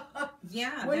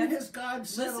 Yeah. When has God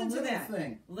said a little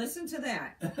thing? Listen to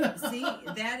that. See,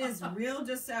 that is real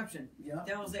deception. Yeah.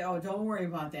 Devil say, oh, don't worry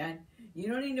about that. You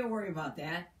don't need to worry about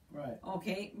that. Right.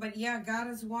 Okay, but yeah, God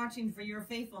is watching for your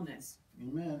faithfulness.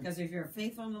 Amen. Because if you're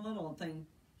faithful in the little thing,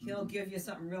 he'll give you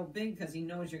something real big because he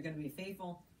knows you're going to be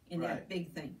faithful in that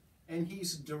big thing. And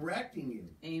he's directing you.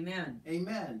 Amen.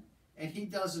 Amen. And he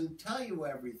doesn't tell you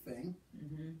everything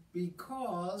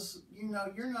because, you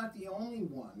know, you're not the only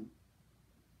one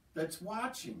that's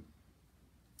watching.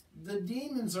 The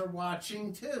demons are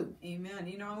watching too. Amen.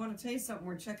 You know, I want to tell you something.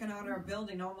 We're checking out our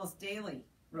building almost daily.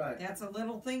 Right. That's a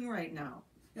little thing right now.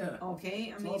 Yeah.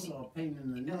 Okay? It's also a pain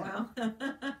in the neck. Well,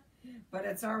 but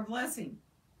it's our blessing.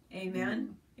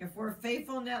 Amen. If we're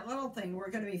faithful in that little thing, we're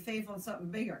going to be faithful in something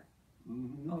bigger.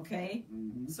 Okay?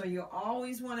 So you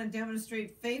always want to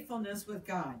demonstrate faithfulness with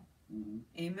God.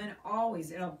 Amen.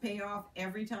 Always. It'll pay off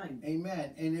every time.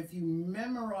 Amen. And if you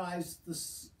memorize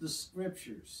the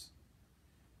scriptures,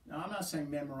 now I'm not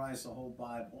saying memorize the whole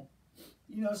Bible.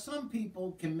 You know, some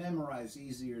people can memorize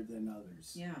easier than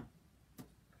others. Yeah.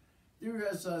 There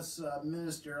is a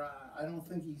minister,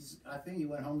 I think he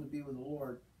went home to be with the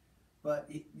Lord, but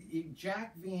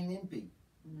Jack Van Impe,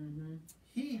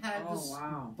 he had this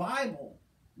Bible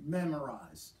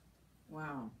memorized.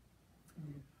 Wow.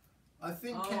 I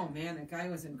think. Man, the guy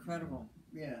was incredible.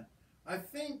 Yeah, I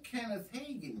think Kenneth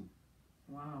Hagin.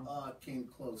 Wow. Came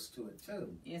close to it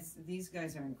too. These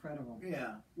guys are incredible.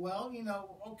 Yeah. Well, you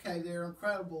know, okay, they're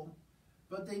incredible,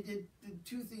 but they did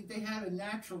two things. They had a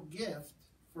natural gift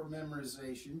for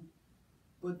memorization,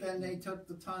 but then they took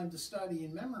the time to study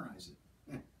and memorize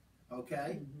it.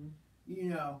 Okay. You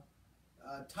know,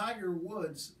 Tiger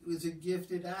Woods was a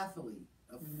gifted athlete,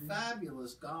 a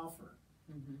fabulous golfer,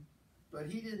 but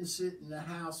he didn't sit in the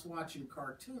house watching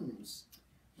cartoons.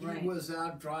 He was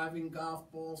out driving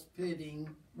golf balls, pitting,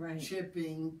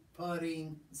 chipping,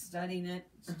 putting, studying it,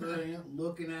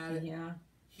 looking at it. Yeah.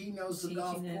 He knows the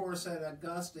golf course at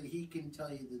Augusta. He can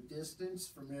tell you the distance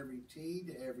from every tee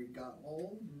to every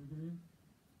hole.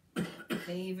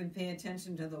 They even pay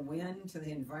attention to the wind, to the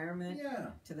environment,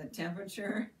 to the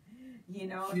temperature, you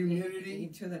know, humidity,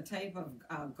 to the type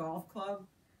of golf club,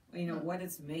 you know, what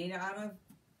it's made out of,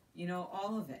 you know,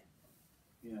 all of it.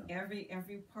 Yeah.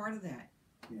 Every part of that.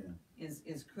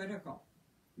 Is critical.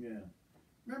 Yeah.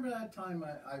 Remember that time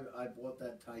I bought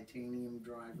that titanium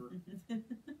driver?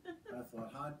 I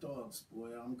thought, hot dogs, boy,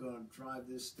 I'm going to drive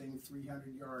this thing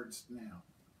 300 yards now.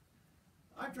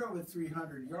 I drove it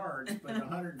 300 yards, but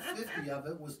 150 of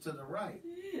it was to the right.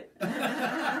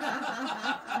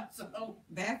 So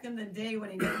back in the day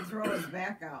when he didn't throw his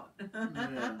back out.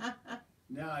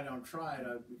 Now I don't try it.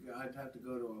 I'd have to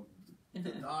go to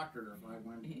the doctor if I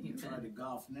went and tried to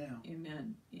golf now.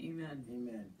 Amen. Amen.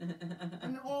 Amen.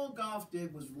 And all golf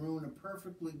did was ruin a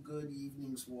perfectly good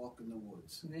evening's walk in the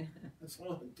woods. That's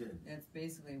all it did. That's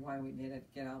basically why we did it.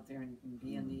 Get out there and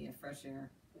be in the fresh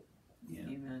air. Yeah.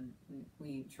 Amen.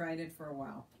 We tried it for a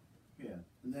while. Yeah.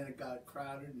 And then it got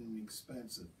crowded and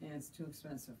expensive. Yeah, it's too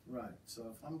expensive. Right. So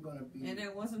if I'm going to be... And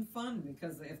it wasn't fun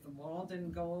because if the ball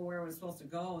didn't go where it was supposed to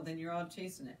go, then you're out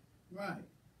chasing it. Right.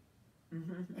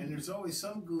 And there's always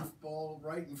some goofball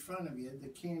right in front of you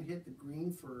that can't hit the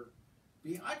green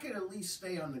I could at least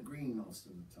stay on the green most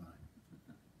of the time.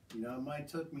 You know, it might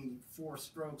took me 4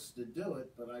 strokes to do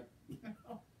it, but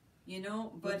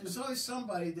but there's always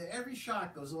somebody that every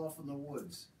shot goes off in the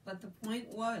woods. But the point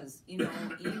was, you know,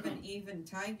 even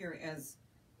Tiger, as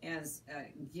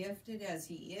gifted as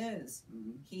he is,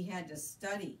 he had to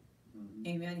study.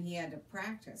 Amen. He had to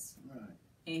practice. Right.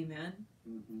 Amen.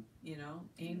 You know,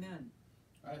 amen.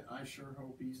 I sure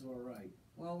hope he's all right.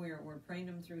 Well, we're praying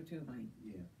him through too, honey.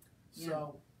 Yeah. Yeah.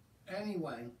 So,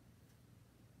 anyway,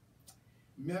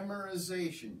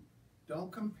 memorization.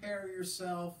 Don't compare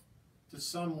yourself to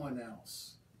someone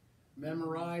else.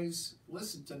 Memorize,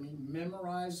 listen to me,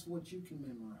 memorize what you can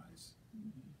memorize.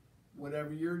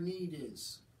 Whatever your need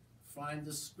is, find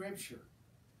the scripture.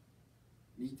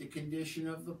 Meet the condition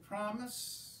of the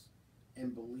promise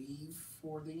and believe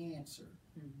for the answer.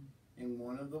 And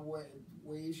one of the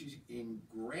ways you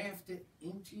engraft it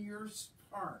into your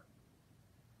heart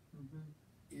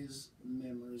is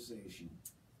memorization.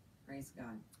 Praise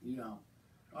God. You know,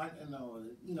 I know.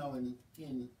 You know,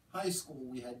 in high school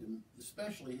we had to,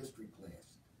 especially history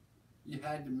class, you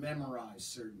had to memorize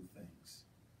certain things.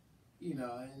 You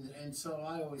know, and so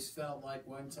I always felt like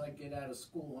once I get out of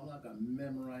school, I'm not going to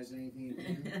memorize anything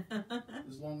again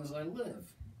as long as I live.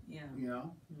 Yeah. You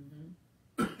know.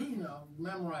 You know,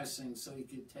 memorize things so you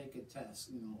could take a test.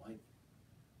 You know, like,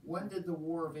 when did the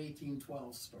War of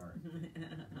 1812 start?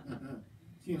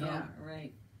 You know? Yeah,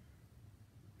 right.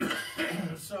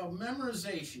 So,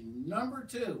 memorization. Number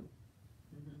 2,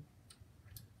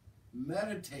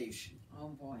 meditation. Oh,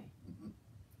 boy.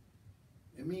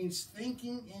 It means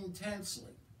thinking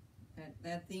intensely.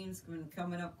 That theme's been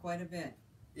coming up quite a bit.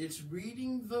 It's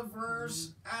reading the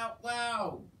verse out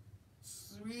loud.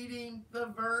 It's reading the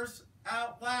verse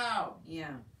out loud.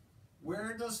 Yeah.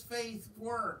 Where does faith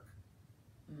work?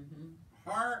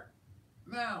 Heart,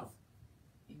 mouth.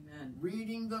 Amen.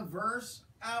 Reading the verse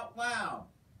out loud.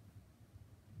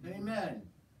 Amen.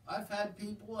 I've had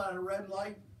people at a red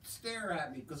light stare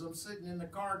at me because I'm sitting in the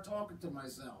car talking to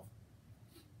myself.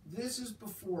 This is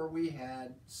before we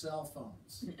had cell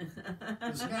phones.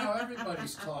 Because now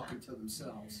everybody's talking to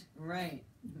themselves. Right.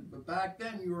 But back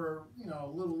then you were, you know,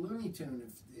 a little Looney Tune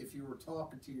if you were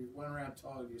talking to you, went around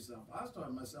talking to yourself. I was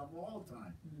talking to myself all the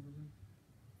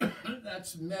time.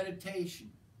 That's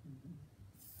meditation.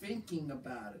 Thinking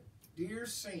about it. Dear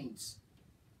saints,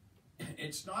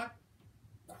 it's not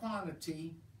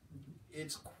quantity,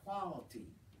 it's quality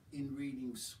in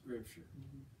reading scripture.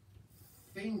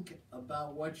 Think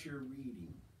about what you're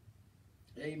reading.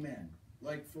 Amen.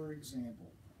 Like, for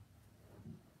example,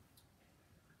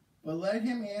 but let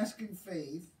him ask in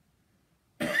faith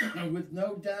with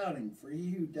no doubting, for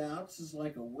he who doubts is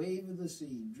like a wave of the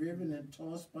sea, driven and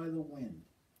tossed by the wind.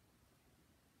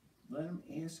 Let him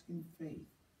ask in faith.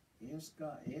 Ask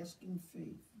God. Ask in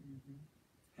faith.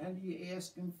 How do you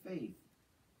ask in faith?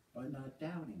 By not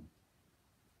doubting.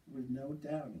 With no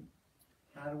doubting.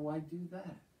 How do I do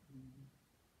that?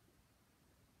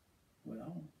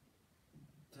 Well,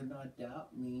 to not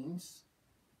doubt means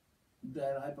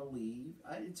that I believe.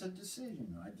 It's a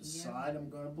decision. I decide I'm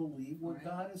going to believe what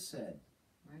God has said.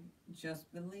 Right.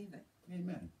 Just believe it.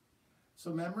 Amen.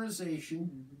 So memorization,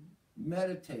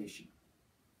 meditation.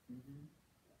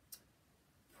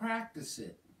 Practice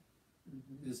it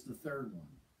is the third one.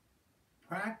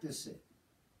 Practice it.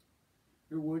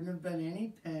 There wouldn't have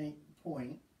been any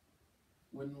point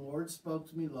when the Lord spoke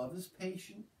to me, love is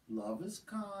patient, love is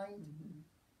kind.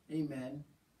 Amen.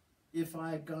 If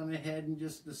I had gone ahead and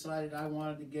just decided I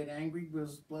wanted to get angry,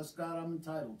 because bless God, I'm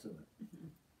entitled to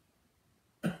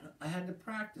it. I had to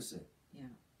practice it. Yeah.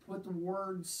 Put the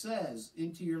word says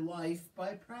into your life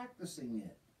by practicing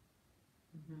it.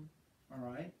 All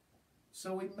right?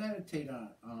 So we meditate on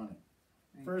it.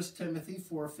 Right. 1 Timothy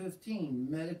 4:15,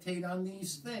 meditate on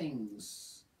these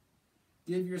things.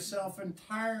 Give yourself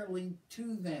entirely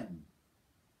to them,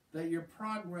 that your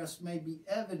progress may be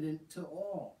evident to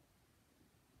all.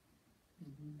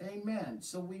 Amen.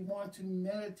 So we want to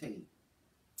meditate.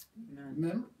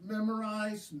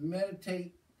 Memorize,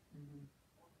 meditate,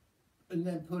 and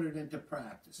then put it into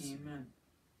practice. Amen.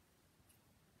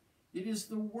 It is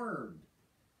the word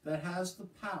that has the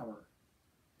power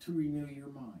to renew your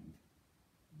mind.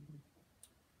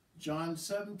 John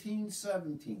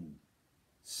 17:17.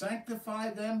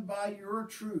 Sanctify them by your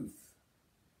truth.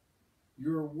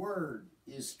 Your word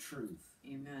is truth.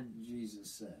 Amen.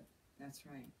 Jesus said. That's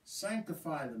right.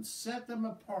 Sanctify them. Set them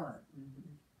apart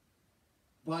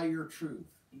by your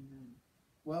truth. Amen.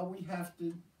 Well, we have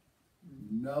to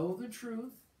know the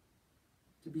truth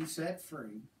to be set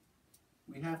free.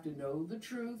 We have to know the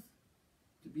truth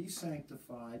to be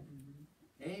sanctified.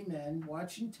 Amen.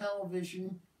 Watching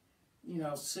television,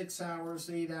 6 hours,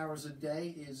 8 hours a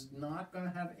day is not going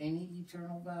to have any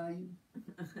eternal value.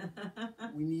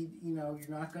 We need, you're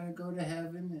not going to go to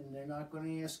heaven, and they're not going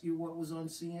to ask you what was on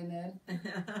CNN.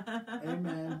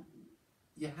 Amen.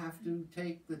 You have to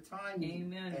take the time.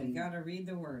 Amen. And you got to read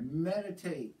the word.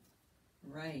 Meditate.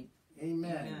 Right.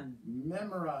 Amen. Amen.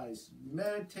 Memorize.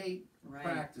 Meditate. Right.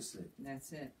 Practice it.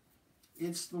 That's it.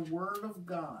 It's the Word of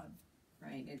God.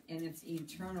 Right, and it's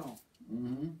eternal.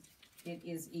 Mm-hmm. It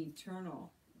is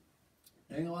eternal.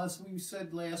 And as we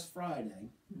said last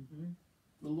Friday, Mm-hmm.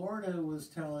 the Lord was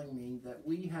telling me that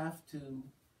we have to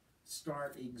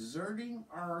start exerting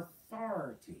our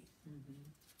authority, Mm-hmm.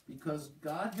 because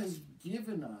God has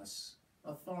given us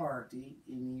authority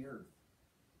in the earth.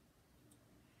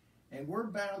 And we're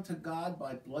bound to God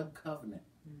by blood covenant.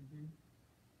 Mm-hmm.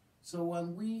 So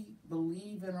when we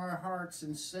believe in our hearts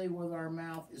and say with our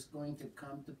mouth, it's going to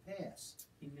come to pass.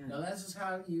 Amen. Now this is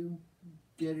how you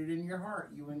get it in your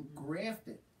heart. You engraft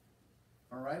it.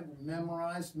 All right?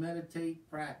 Memorize, meditate,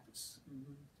 practice.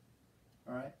 Mm-hmm.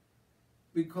 All right?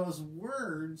 Because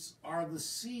words are the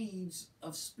seeds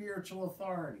of spiritual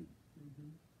authority.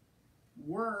 Mm-hmm.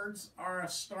 Words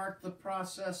start the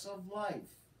process of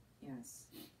life. Yes.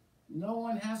 No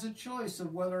one has a choice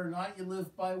of whether or not you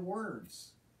live by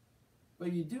words.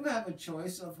 But you do have a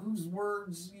choice of whose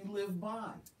words you live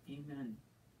by. Amen.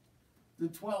 The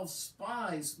 12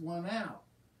 spies went out,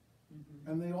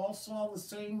 Mm-hmm. and they all saw the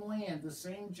same land, the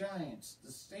same giants,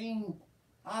 the same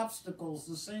obstacles,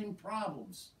 the same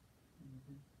problems.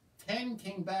 Mm-hmm. 10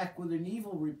 came back with an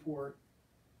evil report.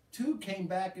 2 came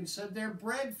back and said, they're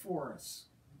bread for us.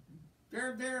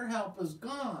 Their help is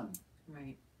gone.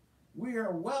 Right. We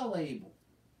are well able.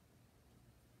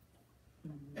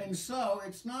 Mm-hmm. And so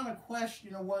it's not a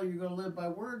question of whether you're going to live by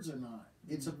words or not.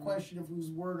 It's a question of whose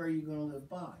word are you going to live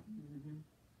by. Mm-hmm.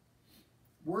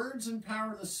 Words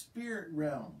empower the spirit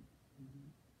realm,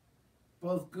 Mm-hmm.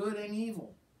 both good and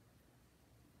evil.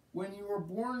 When you were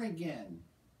born again,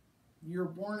 your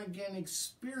born again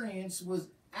experience was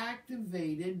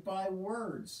activated by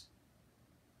words.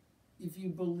 If you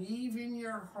believe in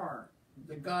your heart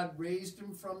that God raised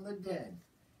him from the dead,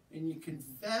 and you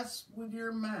confess with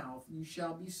your mouth, you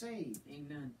shall be saved.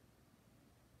 Amen.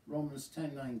 Romans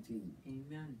 10:19.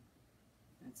 Amen.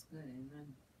 That's good.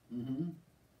 Amen. Mm-hmm.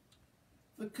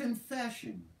 The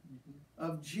confession Mm-hmm.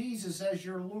 of Jesus as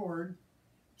your Lord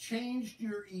changed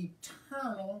your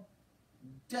eternal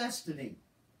destiny.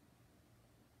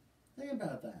 Think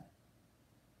about that.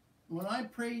 When I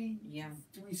prayed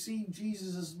to receive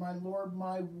Jesus as my Lord,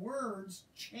 my words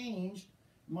changed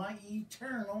my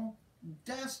eternal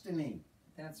destiny.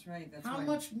 That's right. That's How why.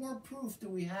 much more proof do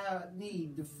we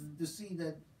need to see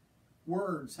that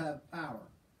words have power?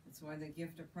 That's why the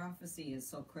gift of prophecy is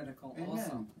so critical. Amen.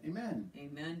 Also. Amen.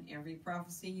 Amen. Every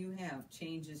prophecy you have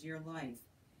changes your life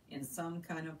in some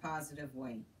kind of positive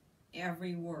way.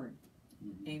 Every word.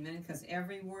 Mm-hmm. Amen. Because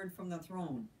every word from the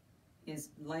throne is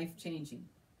life changing.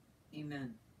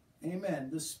 Amen. Amen.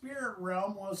 The spirit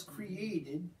realm was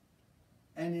created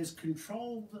and is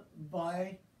controlled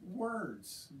by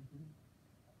words. Mm-hmm.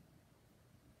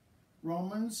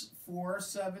 Romans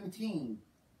 4:17.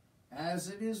 As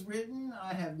it is written,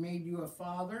 I have made you a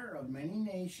father of many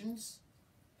nations,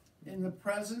 in the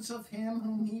presence of him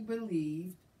whom he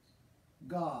believed,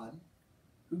 God,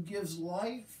 who gives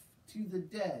life to the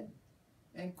dead,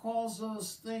 and calls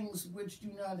those things which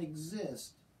do not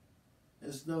exist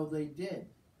as though they did.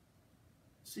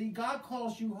 See, God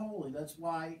calls you holy. That's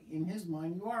why, in his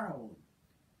mind, you are holy.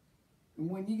 And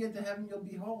when you get to heaven, you'll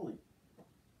be holy.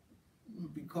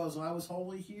 Because I was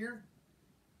holy here?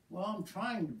 Well, I'm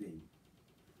trying to be.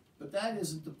 But that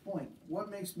isn't the point.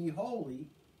 What makes me holy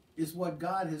is what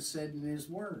God has said in his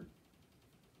word.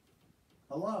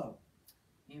 Hello.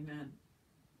 Amen.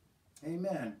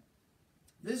 Amen.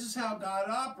 This is how God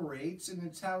operates, and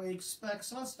it's how he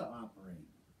expects us to operate.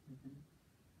 Mm-hmm.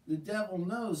 The devil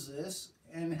knows this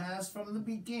and has from the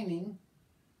beginning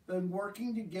been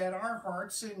working to get our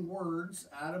hearts and words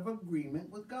out of agreement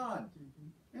with God.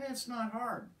 Mm-hmm. And it's not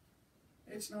hard.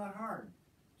 It's not hard.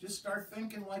 Just start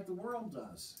thinking like the world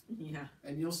does. Yeah.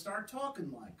 And you'll start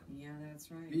talking like them. Yeah,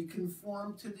 that's right. Be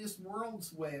conformed to this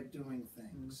world's way of doing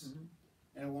things. Mm-hmm.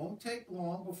 And it won't take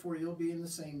long before you'll be in the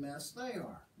same mess they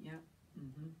are. Yep.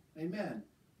 Mm-hmm. Amen.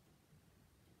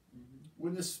 Mm-hmm.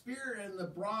 When the Spirit and the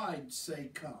bride say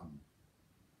come,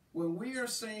 when we are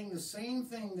saying the same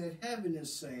thing that heaven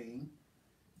is saying,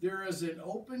 there is an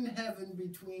open heaven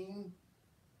between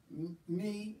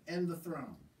me and the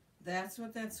throne. That's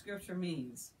what that scripture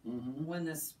means. Mm-hmm. When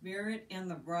the Spirit and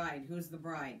the bride, who's the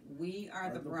bride? We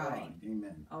are the bride.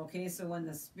 Amen. Okay, so when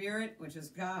the Spirit, which is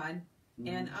God,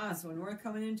 and us, when we're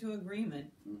coming into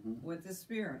agreement with the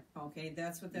Spirit, okay,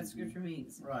 that's what that scripture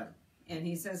means. Right. And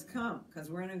he says, come, because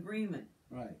we're in agreement.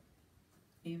 Right.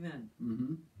 Amen.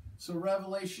 Mm-hmm. So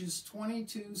Revelations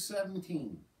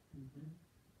 22:17.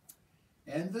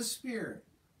 And the Spirit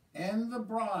and the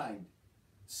bride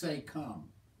say, come.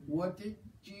 What did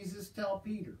Jesus tell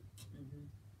Peter?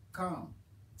 Come.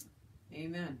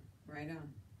 Amen. Right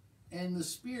on. And the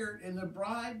Spirit and the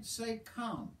bride say,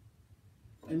 come.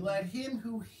 And let him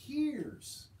who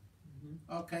hears,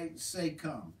 okay, say,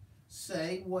 come.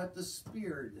 Say what the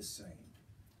Spirit is saying.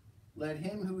 Let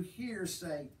him who hears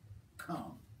say,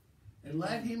 come. And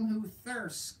let him who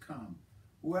thirsts come.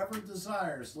 Whoever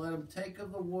desires, let him take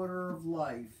of the water of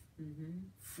life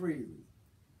freely.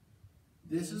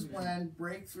 This is when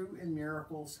breakthrough and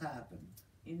miracles happen.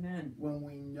 Amen. When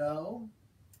we know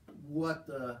what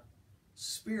the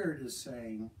Spirit is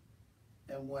saying,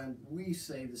 and when we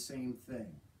say the same thing.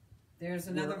 There's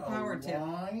another power tip. We're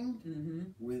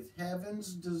aligned with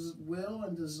heaven's will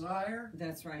and desire.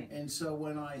 That's right. And so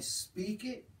when I speak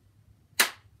it,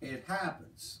 it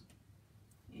happens.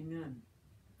 Amen.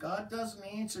 God doesn't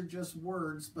answer just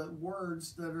words, but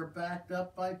words that are backed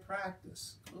up by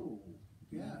practice. Oh,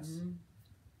 yes.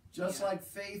 Just like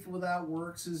faith without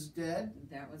works is dead.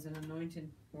 That was an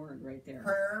anointed word right there.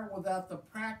 Prayer without the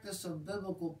practice of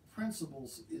biblical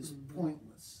principles is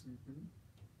pointless.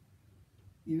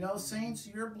 You know, saints,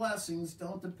 your blessings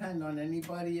don't depend on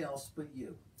anybody else but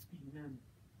you. Amen.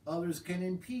 Others can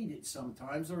impede it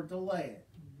sometimes or delay it.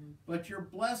 But your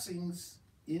blessings,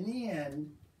 in the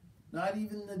end, not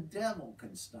even the devil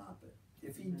can stop it.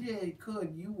 If he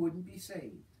could, you wouldn't be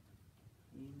saved.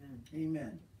 Amen.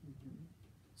 Amen.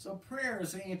 So prayer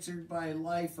is answered by a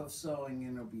life of sowing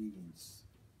and obedience.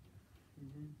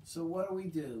 So what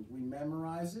do? We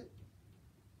memorize it,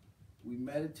 we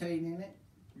meditate in it,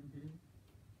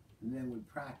 and then we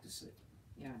practice it.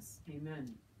 Yes.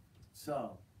 Amen.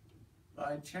 So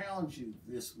I challenge you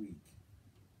this week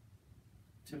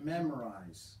to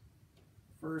memorize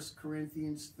 1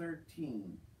 Corinthians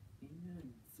 13,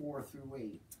 4 through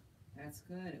 8. That's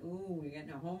good. Ooh, we're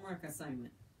getting a homework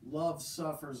assignment. Love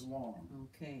suffers long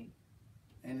Okay.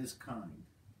 and is kind.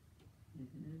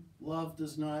 Love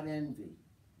does not envy.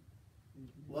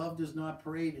 Love does not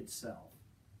parade itself.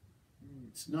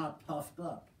 It's not puffed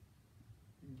up.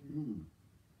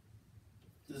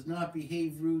 Does not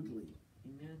behave rudely.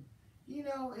 Amen. You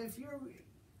know, if you're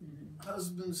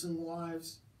husbands and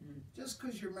wives, just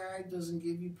because you're married doesn't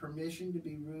give you permission to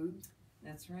be rude.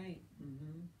 That's right.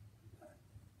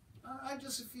 I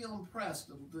just feel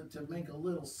impressed to make a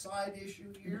little side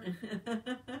issue here.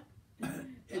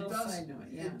 It does. Side note,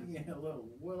 yeah. A little,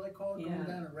 what do they call it? Going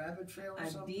down a rabbit trail or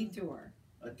something? A detour.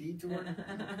 A detour?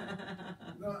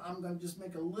 I'm going to just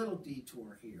make a little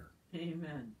detour here.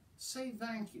 Amen. Say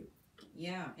thank you.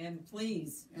 Yeah, and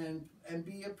please. And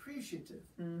be appreciative.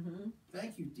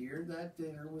 Thank you, dear. That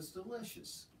dinner was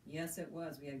delicious. Yes, it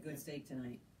was. We had good steak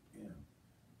tonight. Yeah.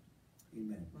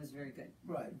 Amen. It was very good.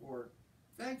 Right. Or,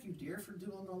 thank you, dear, for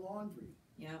doing the laundry.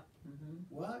 Yeah.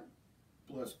 What?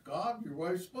 Bless God, your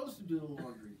wife's supposed to do the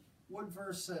laundry. What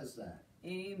verse says that?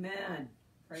 Amen.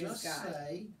 Praise Just God. Just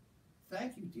say,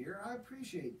 thank you, dear. I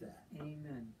appreciate that.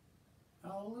 Amen.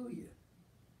 Hallelujah.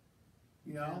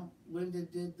 You know, Linda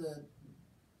did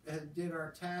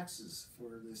our taxes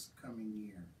for this coming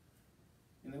year.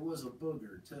 And it was a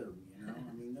booger, too, you know.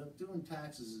 I mean, doing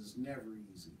taxes is never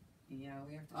easy. Yeah,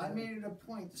 we have to. I made it a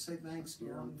point to say thanks,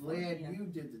 dear. I'm glad you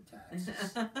did the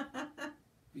taxes.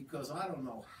 Because I don't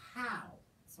know how.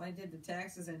 So I did the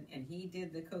taxes and he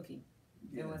did the cooking.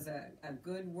 Yeah. It was a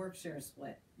good work share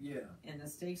split. Yeah. And the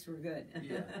steaks were good.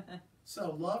 Yeah.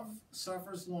 So love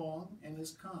suffers long and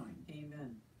is kind.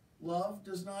 Amen. Love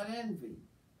does not envy.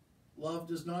 Love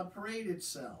does not parade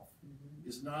itself.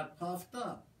 Is not puffed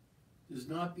up. Does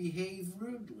not behave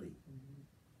rudely.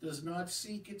 Does not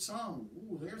seek its own.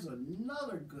 Ooh, there's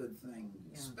another good thing,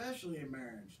 especially in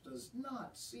marriage. Does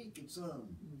not seek its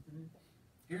own.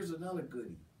 Here's another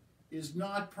goodie. Is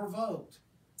not provoked.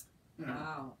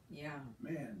 Wow. Yeah.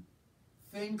 Man.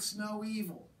 Thinks no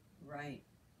evil. Right.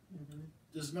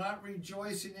 Does not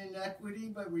rejoice in iniquity,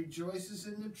 but rejoices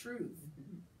in the truth.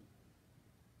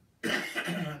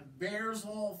 Bears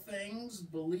all things,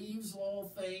 believes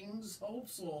all things,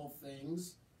 hopes all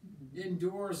things,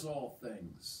 endures all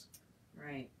things.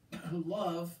 Right.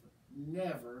 Love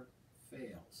never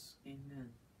fails. Amen.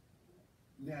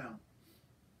 Now,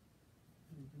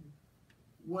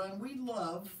 when we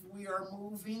love, we are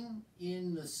moving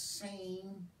in the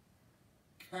same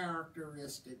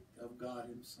characteristic of God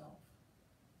Himself.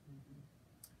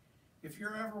 If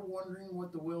you're ever wondering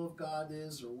what the will of God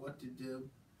is or what to do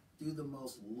the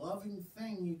most loving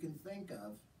thing you can think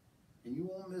of, and you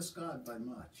won't miss God by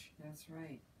much. That's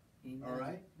right. Amen. All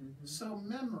right? So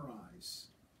memorize,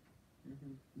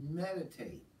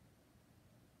 meditate,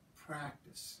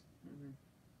 practice.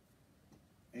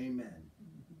 Amen.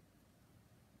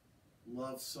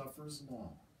 Love suffers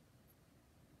long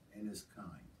and is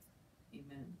kind.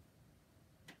 Amen.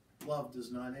 Love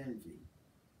does not envy.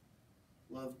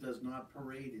 Love does not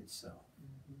parade itself,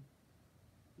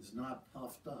 is not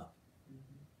puffed up,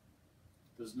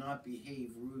 does not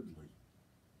behave rudely,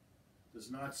 does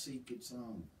not seek its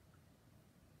own,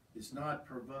 is not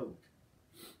provoked,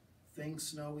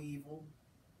 thinks no evil,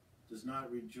 does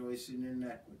not rejoice in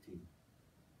iniquity,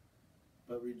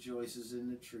 but rejoices in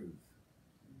the truth,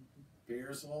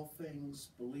 bears all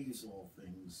things, believes all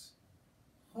things,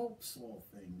 hopes all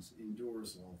things,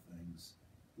 endures all things.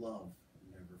 Love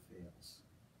never fails.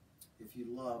 If you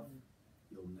love,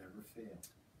 you'll never fail.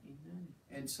 Amen.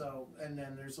 And so, and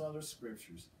then there's other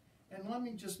scriptures. And let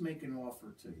me just make an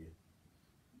offer to you.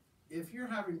 If you're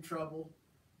having trouble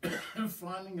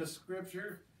finding a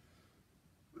scripture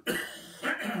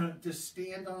to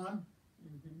stand on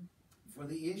for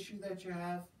the issue that you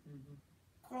have,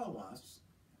 call us,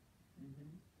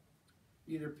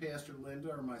 either Pastor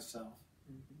Linda or myself,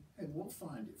 and we'll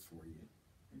find it for you.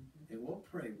 And we'll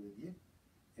pray with you,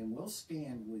 and we'll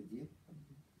stand with you.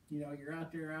 You know, you're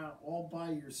out there all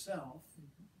by yourself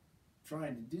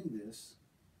trying to do this,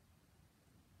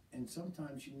 and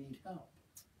sometimes you need help.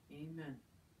 Amen.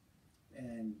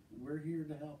 And we're here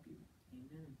to help you.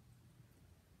 Amen.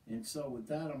 And so with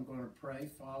that, I'm going to pray.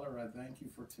 Father, I thank you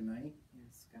for tonight.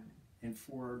 Yes, God. And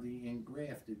for the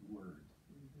engrafted word.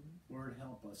 Lord,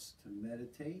 help us to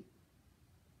meditate,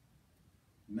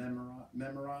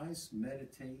 memorize,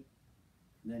 meditate,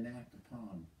 and then act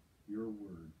upon your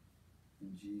word.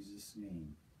 In Jesus'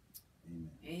 name, amen.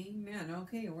 Amen.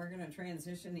 Okay, we're going to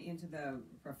transition into the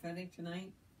prophetic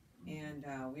tonight. And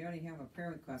we already have a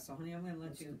prayer request. So, honey, I'm going to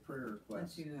let you prayer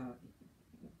request? Let you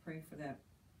pray for that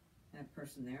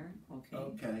person there. Okay.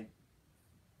 Okay.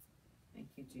 Thank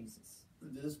you, Jesus.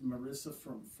 This is Marissa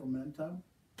from Fomento.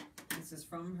 This is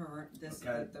from her. This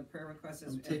Okay. the prayer request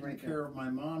is I'm taking right care there. of my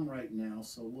mom right now,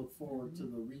 so look forward to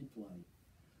the replay.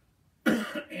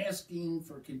 Asking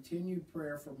for continued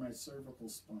prayer for my cervical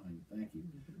spine. Thank you.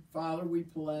 Father, we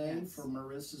pray Yes. for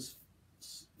Marissa's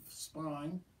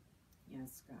spine.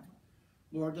 Yes, God.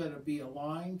 Lord, that it be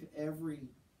aligned. Every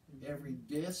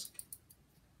disc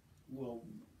will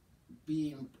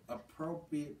be in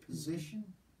appropriate position.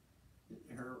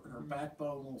 Her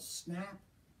backbone will snap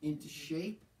into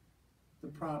shape, the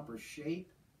proper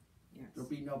shape. Yes. There'll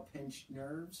be no pinched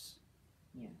nerves.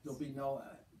 Yes. There'll be no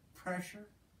pressure.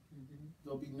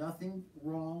 There'll be nothing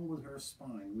wrong with her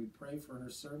spine. We pray for her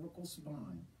cervical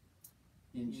spine.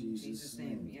 In Jesus'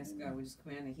 name. Yes, Amen. God, we just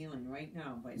command a healing right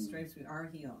now. By stripes we are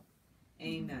healed.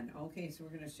 Amen. Okay, so we're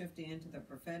going to shift into the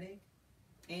prophetic.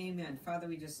 Amen. Father,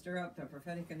 we just stir up the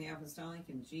prophetic and the apostolic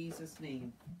in Jesus'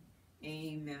 name.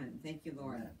 Amen. Thank you,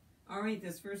 Lord. Amen. All right,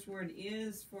 this first word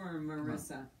is for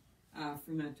Marissa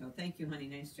Frumento. Thank you, honey.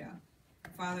 Nice job.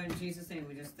 Father, in Jesus' name,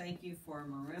 we just thank you for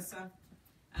Marissa.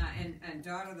 And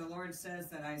daughter, the Lord says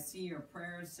that I see your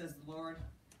prayers, says the Lord.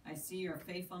 I see your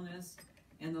faithfulness.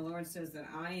 And the Lord says that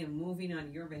I am moving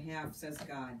on your behalf, says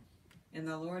God. And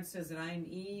the Lord says that I am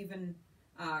even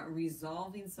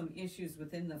resolving some issues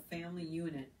within the family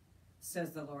unit,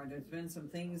 says the Lord. There's been some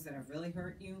things that have really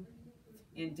hurt you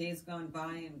in days gone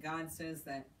by, and God says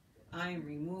that I am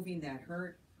removing that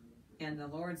hurt. And the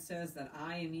Lord says that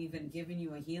I am even giving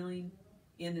you a healing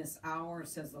in this hour,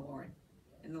 says the Lord.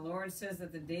 And the Lord says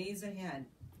that the days ahead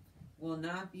will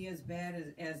not be as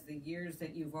bad as the years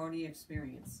that you've already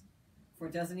experienced. For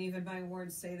doesn't even my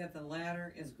word say that the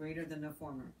latter is greater than the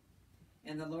former?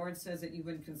 And the Lord says that you've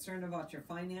been concerned about your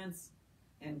finance,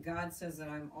 and God says that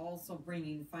I'm also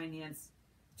bringing finance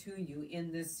to you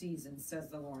in this season, says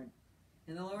the Lord.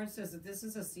 And the Lord says that this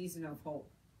is a season of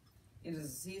hope. It is a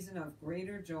season of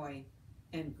greater joy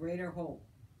and greater hope,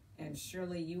 and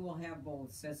surely you will have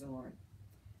both, says the Lord.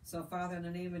 So, Father, in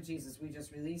the name of Jesus, we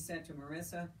just release that to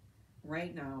Marissa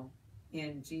right now,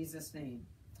 in Jesus' name.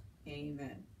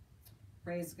 Amen.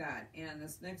 Praise God. And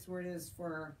this next word is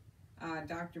for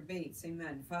Dr. Bates.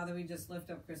 Amen. Father, we just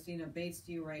lift up Christina Bates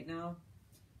to you right now,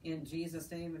 in Jesus'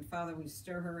 name. And Father, we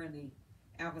stir her in the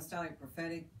apostolic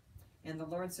prophetic. And the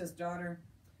Lord says, daughter,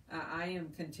 I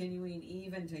am continuing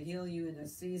even to heal you in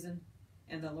this season.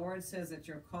 And the Lord says that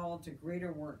you're called to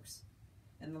greater works.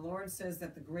 And the Lord says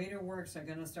that the greater works are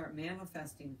going to start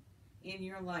manifesting in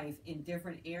your life in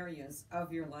different areas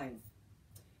of your life.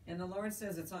 And the Lord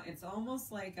says it's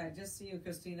almost like I just see you,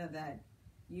 Christina, that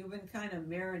you've been kind of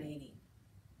marinating.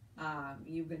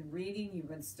 You've been reading, you've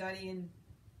been studying,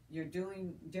 you're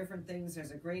doing different things.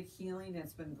 There's a great healing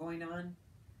that's been going on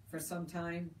for some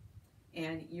time.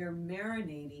 And you're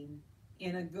marinating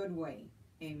in a good way.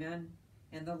 Amen.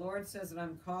 And the Lord says that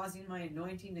I'm causing my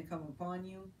anointing to come upon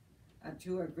you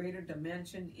to a greater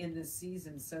dimension in this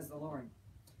season, says the Lord.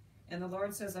 And the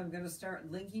Lord says I'm going to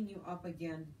start linking you up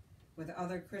again with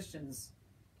other Christians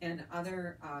and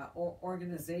other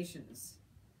organizations.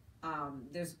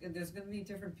 There's going to be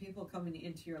different people coming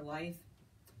into your life,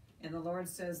 and the Lord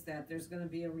says that there's going to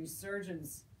be a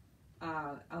resurgence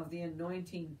of the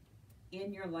anointing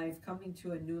in your life, coming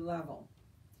to a new level.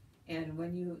 And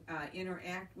when you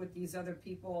interact with these other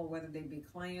people, whether they be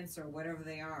clients or whatever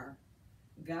they are,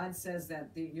 God says that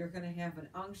you're going to have an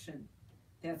unction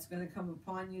that's going to come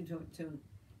upon you to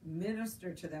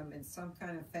minister to them in some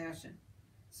kind of fashion.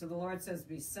 So the Lord says,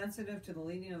 be sensitive to the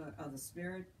leading of the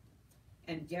Spirit,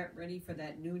 and get ready for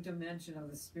that new dimension of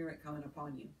the Spirit coming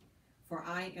upon you. For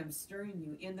I am stirring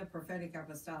you in the prophetic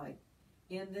apostolic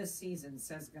in this season,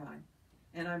 says God.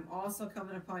 And I'm also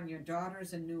coming upon your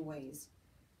daughters in new ways.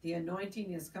 The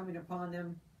anointing is coming upon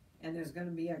them, and there's going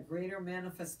to be a greater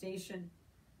manifestation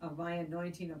of my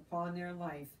anointing upon their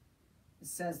life,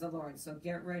 says the Lord. So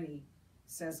get ready,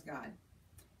 says God.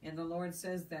 And the Lord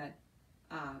says that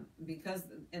because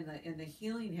the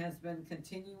healing has been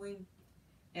continuing,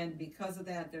 and because of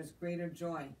that, there's greater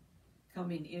joy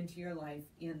coming into your life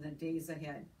in the days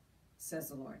ahead, says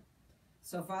the Lord.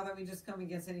 So, Father, we just come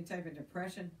against any type of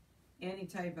depression, any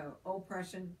type of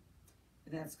oppression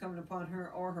that's coming upon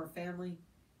her or her family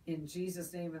in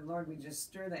Jesus' name. And Lord, we just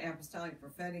stir the apostolic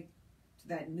prophetic to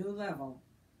that new level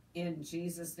in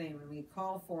Jesus' name. And we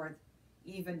call forth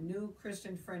even new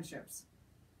Christian friendships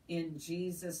in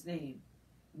Jesus' name,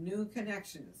 new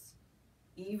connections,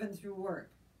 even through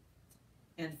work.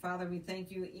 And Father, we thank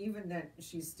you even that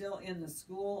she's still in the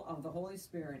school of the Holy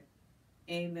Spirit.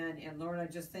 Amen. And Lord, I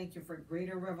just thank you for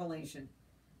greater revelation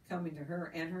coming to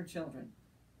her and her children,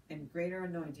 and greater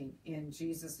anointing in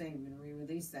Jesus' name. And we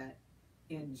release that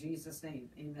in Jesus' name.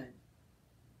 Amen.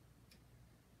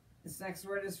 This next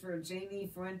word is for Jamie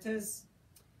Fuentes.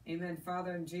 Amen.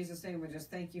 Father, in Jesus' name, we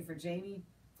just thank you for Jamie.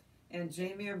 And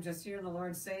Jamie, I'm just hearing the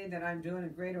Lord say that I'm doing a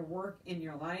greater work in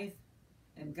your life.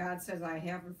 And God says, I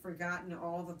haven't forgotten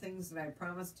all the things that I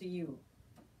promised to you.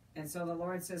 And so the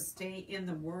Lord says, stay in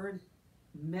the Word.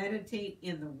 Meditate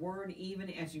in the Word, even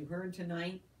as you heard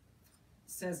tonight,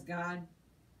 says God.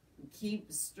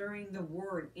 Keep stirring the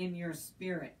Word in your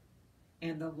spirit.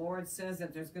 And the Lord says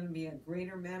that there's going to be a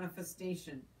greater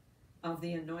manifestation of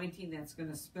the anointing that's going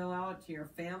to spill out to your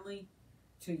family,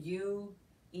 to you,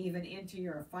 even into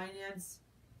your finance,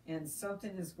 and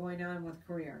something is going on with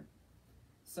career.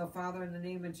 So, Father, in the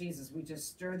name of Jesus, we just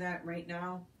stir that right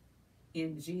now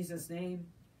in Jesus' name,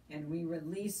 and we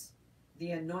release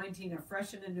the anointing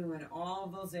afresh and anew in all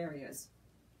of those areas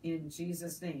in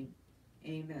Jesus' name.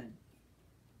 Amen.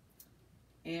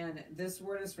 And this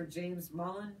word is for James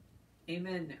Mullen.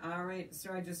 Amen. All right,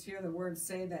 sir, I just hear the word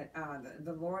say that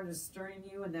the Lord is stirring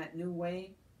you in that new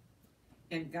way.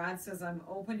 And God says, I'm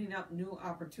opening up new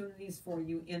opportunities for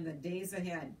you in the days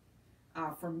ahead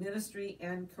for ministry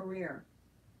and career.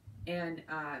 And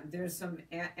there's some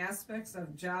aspects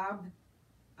of job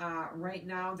right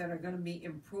now that are going to be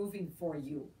improving for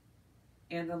you.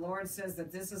 And the Lord says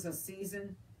that this is a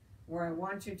season where I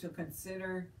want you to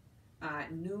consider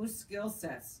new skill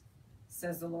sets,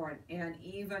 says the Lord, and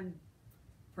even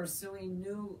pursuing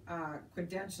new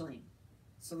credentialing.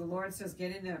 So the Lord says,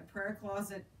 get in that prayer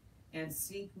closet and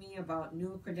seek me about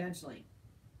new credentialing.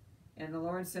 And the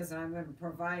Lord says, I'm going to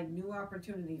provide new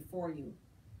opportunity for you,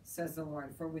 says the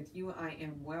Lord, for with you I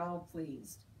am well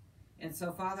pleased. And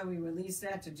so, Father, we release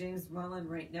that to James Mullen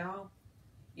right now.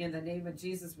 In the name of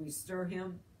Jesus, we stir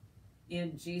him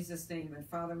in Jesus' name. And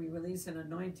Father, we release an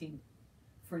anointing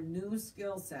for new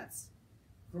skill sets,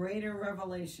 greater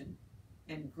revelation,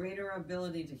 and greater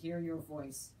ability to hear your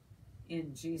voice.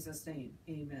 In Jesus' name,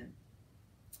 amen.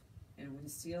 And we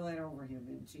seal that over him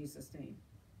in Jesus' name.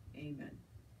 Amen.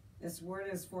 This word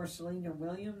is for Shalina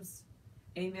Williams.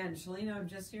 Amen. Shalina, I'm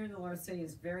just hearing the Lord say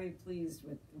is very pleased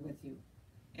with you.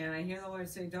 And I hear the Lord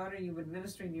say, daughter, you've been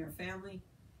ministering to your family.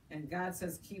 And God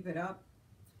says, keep it up.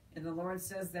 And the Lord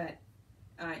says that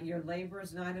your labor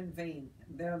is not in vain.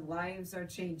 Their lives are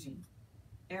changing.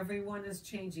 Everyone is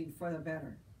changing for the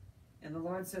better. And the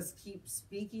Lord says, keep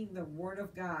speaking the word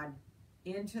of God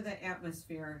into the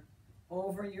atmosphere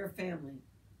over your family.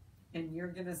 And you're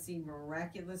going to see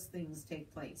miraculous things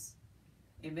take place.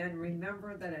 Amen.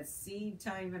 Remember that it's seed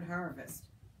time and harvest.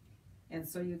 And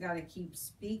so you got to keep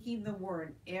speaking the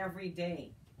word every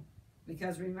day.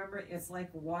 Because remember, it's like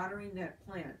watering that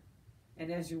plant.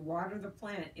 And as you water the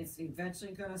plant, it's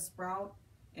eventually going to sprout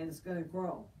and it's going to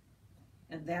grow.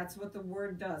 And that's what the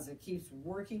word does. It keeps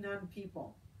working on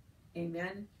people.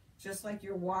 Amen. Just like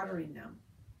you're watering them.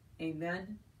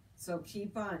 Amen. So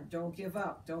keep on. Don't give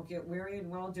up. Don't get weary in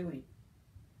well-doing.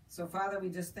 So, Father, we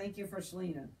just thank you for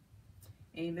Shalina.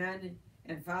 Amen.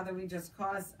 And Father, we just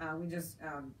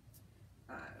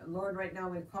Lord, right now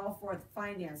we call forth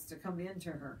finance to come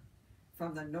into her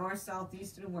from the north, south,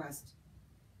 east, and west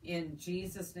in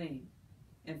Jesus' name.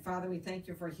 And Father, we thank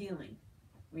you for healing.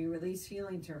 We release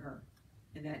healing to her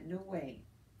in that new way,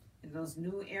 in those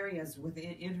new areas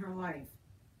in her life,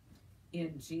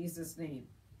 in Jesus' name.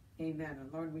 Amen.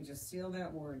 And Lord, we just seal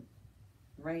that word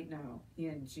right now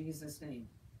in Jesus' name.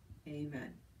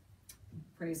 Amen.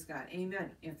 Praise God.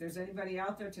 Amen. If there's anybody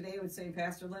out there today who would say,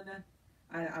 Pastor Linda,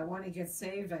 I want to get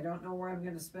saved. I don't know where I'm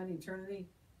going to spend eternity.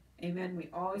 Amen. We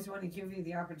always want to give you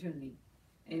the opportunity.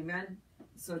 Amen.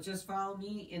 So just follow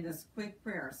me in this quick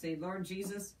prayer. Say, Lord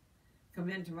Jesus, come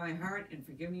into my heart and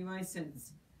forgive me my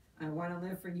sins. I want to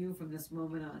live for you from this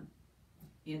moment on.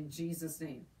 In Jesus'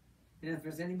 name. And if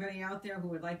there's anybody out there who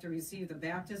would like to receive the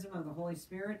baptism of the Holy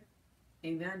Spirit,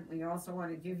 amen, we also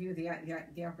want to give you the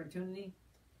opportunity.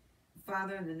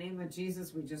 Father, in the name of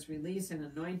Jesus, we just release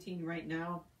an anointing right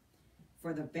now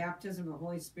for the baptism of the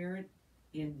Holy Spirit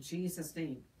in Jesus'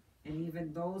 name. And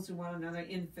even those who want another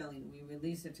infilling, we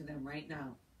release it to them right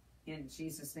now in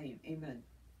Jesus' name. Amen.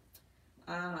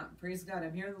 Praise God.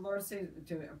 I'm hearing the Lord say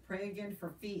to pray again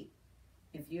for feet.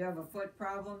 If you have a foot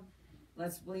problem,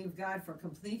 let's believe God for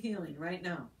complete healing right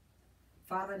now.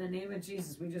 Father, in the name of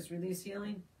Jesus, we just release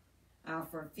healing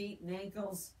for feet and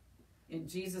ankles. In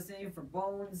Jesus' name, for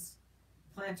bones,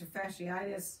 plantar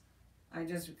fasciitis. I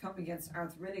just come against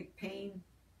arthritic pain,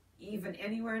 even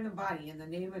anywhere in the body, in the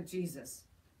name of Jesus.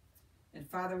 And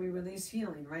Father, we release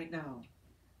healing right now.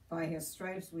 By his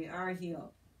stripes we are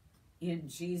healed. In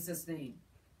Jesus' name.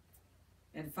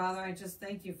 And Father, I just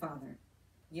thank you, Father.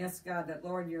 Yes, God, that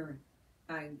Lord, you're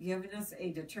giving us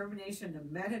a determination to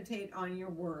meditate on your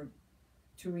word,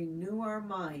 to renew our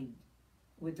mind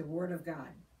with the word of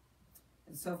God.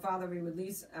 And so, Father, we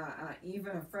release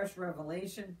even a fresh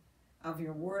revelation of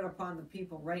your word upon the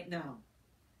people right now.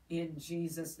 In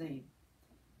Jesus' name.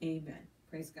 Amen.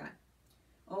 Praise God.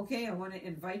 Okay, I want to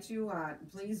invite you,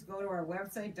 please go to our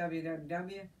website,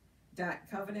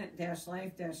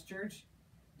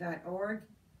 www.covenant-life-church.org,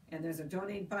 and there's a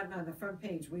donate button on the front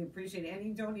page. We appreciate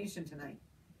any donation tonight.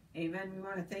 Amen. We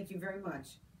want to thank you very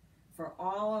much for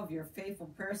all of your faithful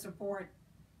prayer support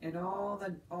and all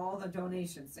the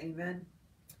donations. Amen.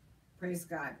 Praise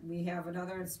God. We have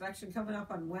another inspection coming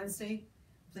up on Wednesday.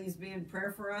 Please be in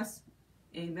prayer for us.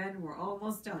 Amen. We're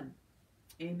almost done.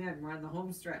 Amen. We're on the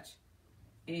home stretch.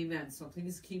 Amen. So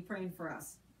please keep praying for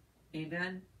us.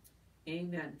 Amen.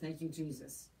 Amen. Thank you,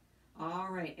 Jesus. All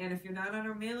right. And if you're not on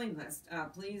our mailing list,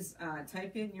 please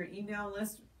type in your email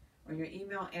list or your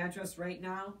email address right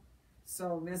now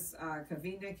so Miss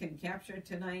Kavina can capture it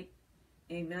tonight.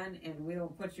 Amen. And we'll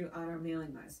put you on our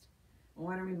mailing list. I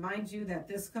want to remind you that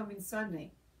this coming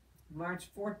Sunday,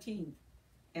 March 14th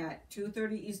at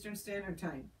 2:30 Eastern Standard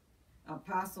Time,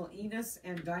 Apostle Enos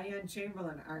and Diane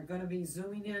Chamberlain are going to be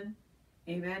Zooming in.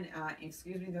 Amen.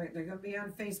 They're going to be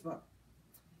on Facebook.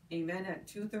 Amen. At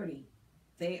 2:30.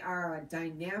 They are a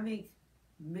dynamic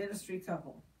ministry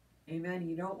couple. Amen.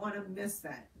 You don't want to miss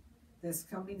that this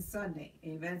coming Sunday.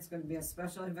 Amen. It's going to be a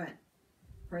special event.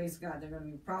 Praise God. They're going to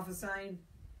be prophesying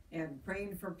and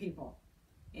praying for people.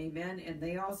 Amen. And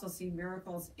they also see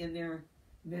miracles in their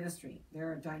ministry.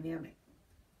 They're dynamic.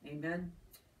 Amen.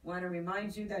 Want to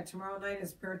remind you that tomorrow night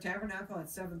is Prayer Tabernacle at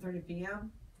 7:30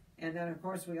 p.m. And then, of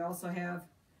course, we also have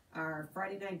our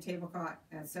Friday night tablecloth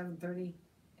at 7:30.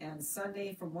 And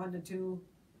Sunday from 1 to 2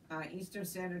 Eastern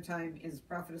Standard Time is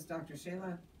Prophetess Dr.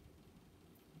 Shayla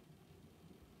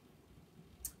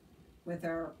with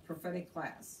our prophetic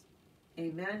class.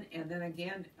 Amen. And then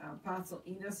again, Apostle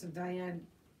Enos and Diane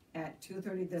at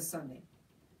 2:30 this Sunday.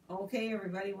 Okay,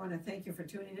 everybody, want to thank you for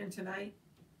tuning in tonight.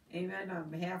 Amen. On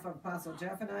behalf of Apostle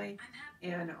Jeff and I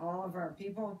and all of our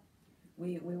people,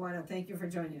 we want to thank you for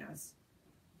joining us.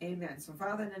 Amen. So,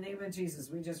 Father, in the name of Jesus,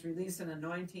 we just release an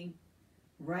anointing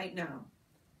right now.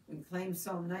 We claim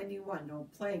Psalm 91, no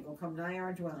plague will come nigh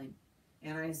our dwelling.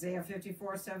 And Isaiah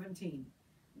 54:17,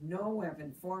 no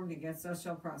weapon formed against us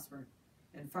shall prosper.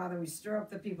 And Father, we stir up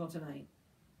the people tonight.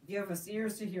 Give us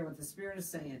ears to hear what the Spirit is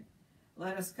saying.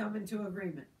 Let us come into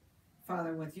agreement,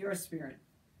 Father, with your Spirit.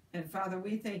 And Father,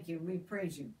 we thank you and we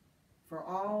praise you for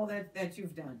all that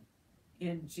you've done.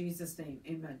 In Jesus' name,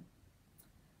 amen.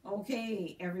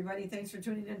 Okay, everybody, thanks for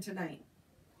tuning in tonight.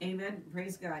 Amen.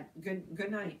 Praise God.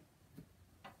 Good night.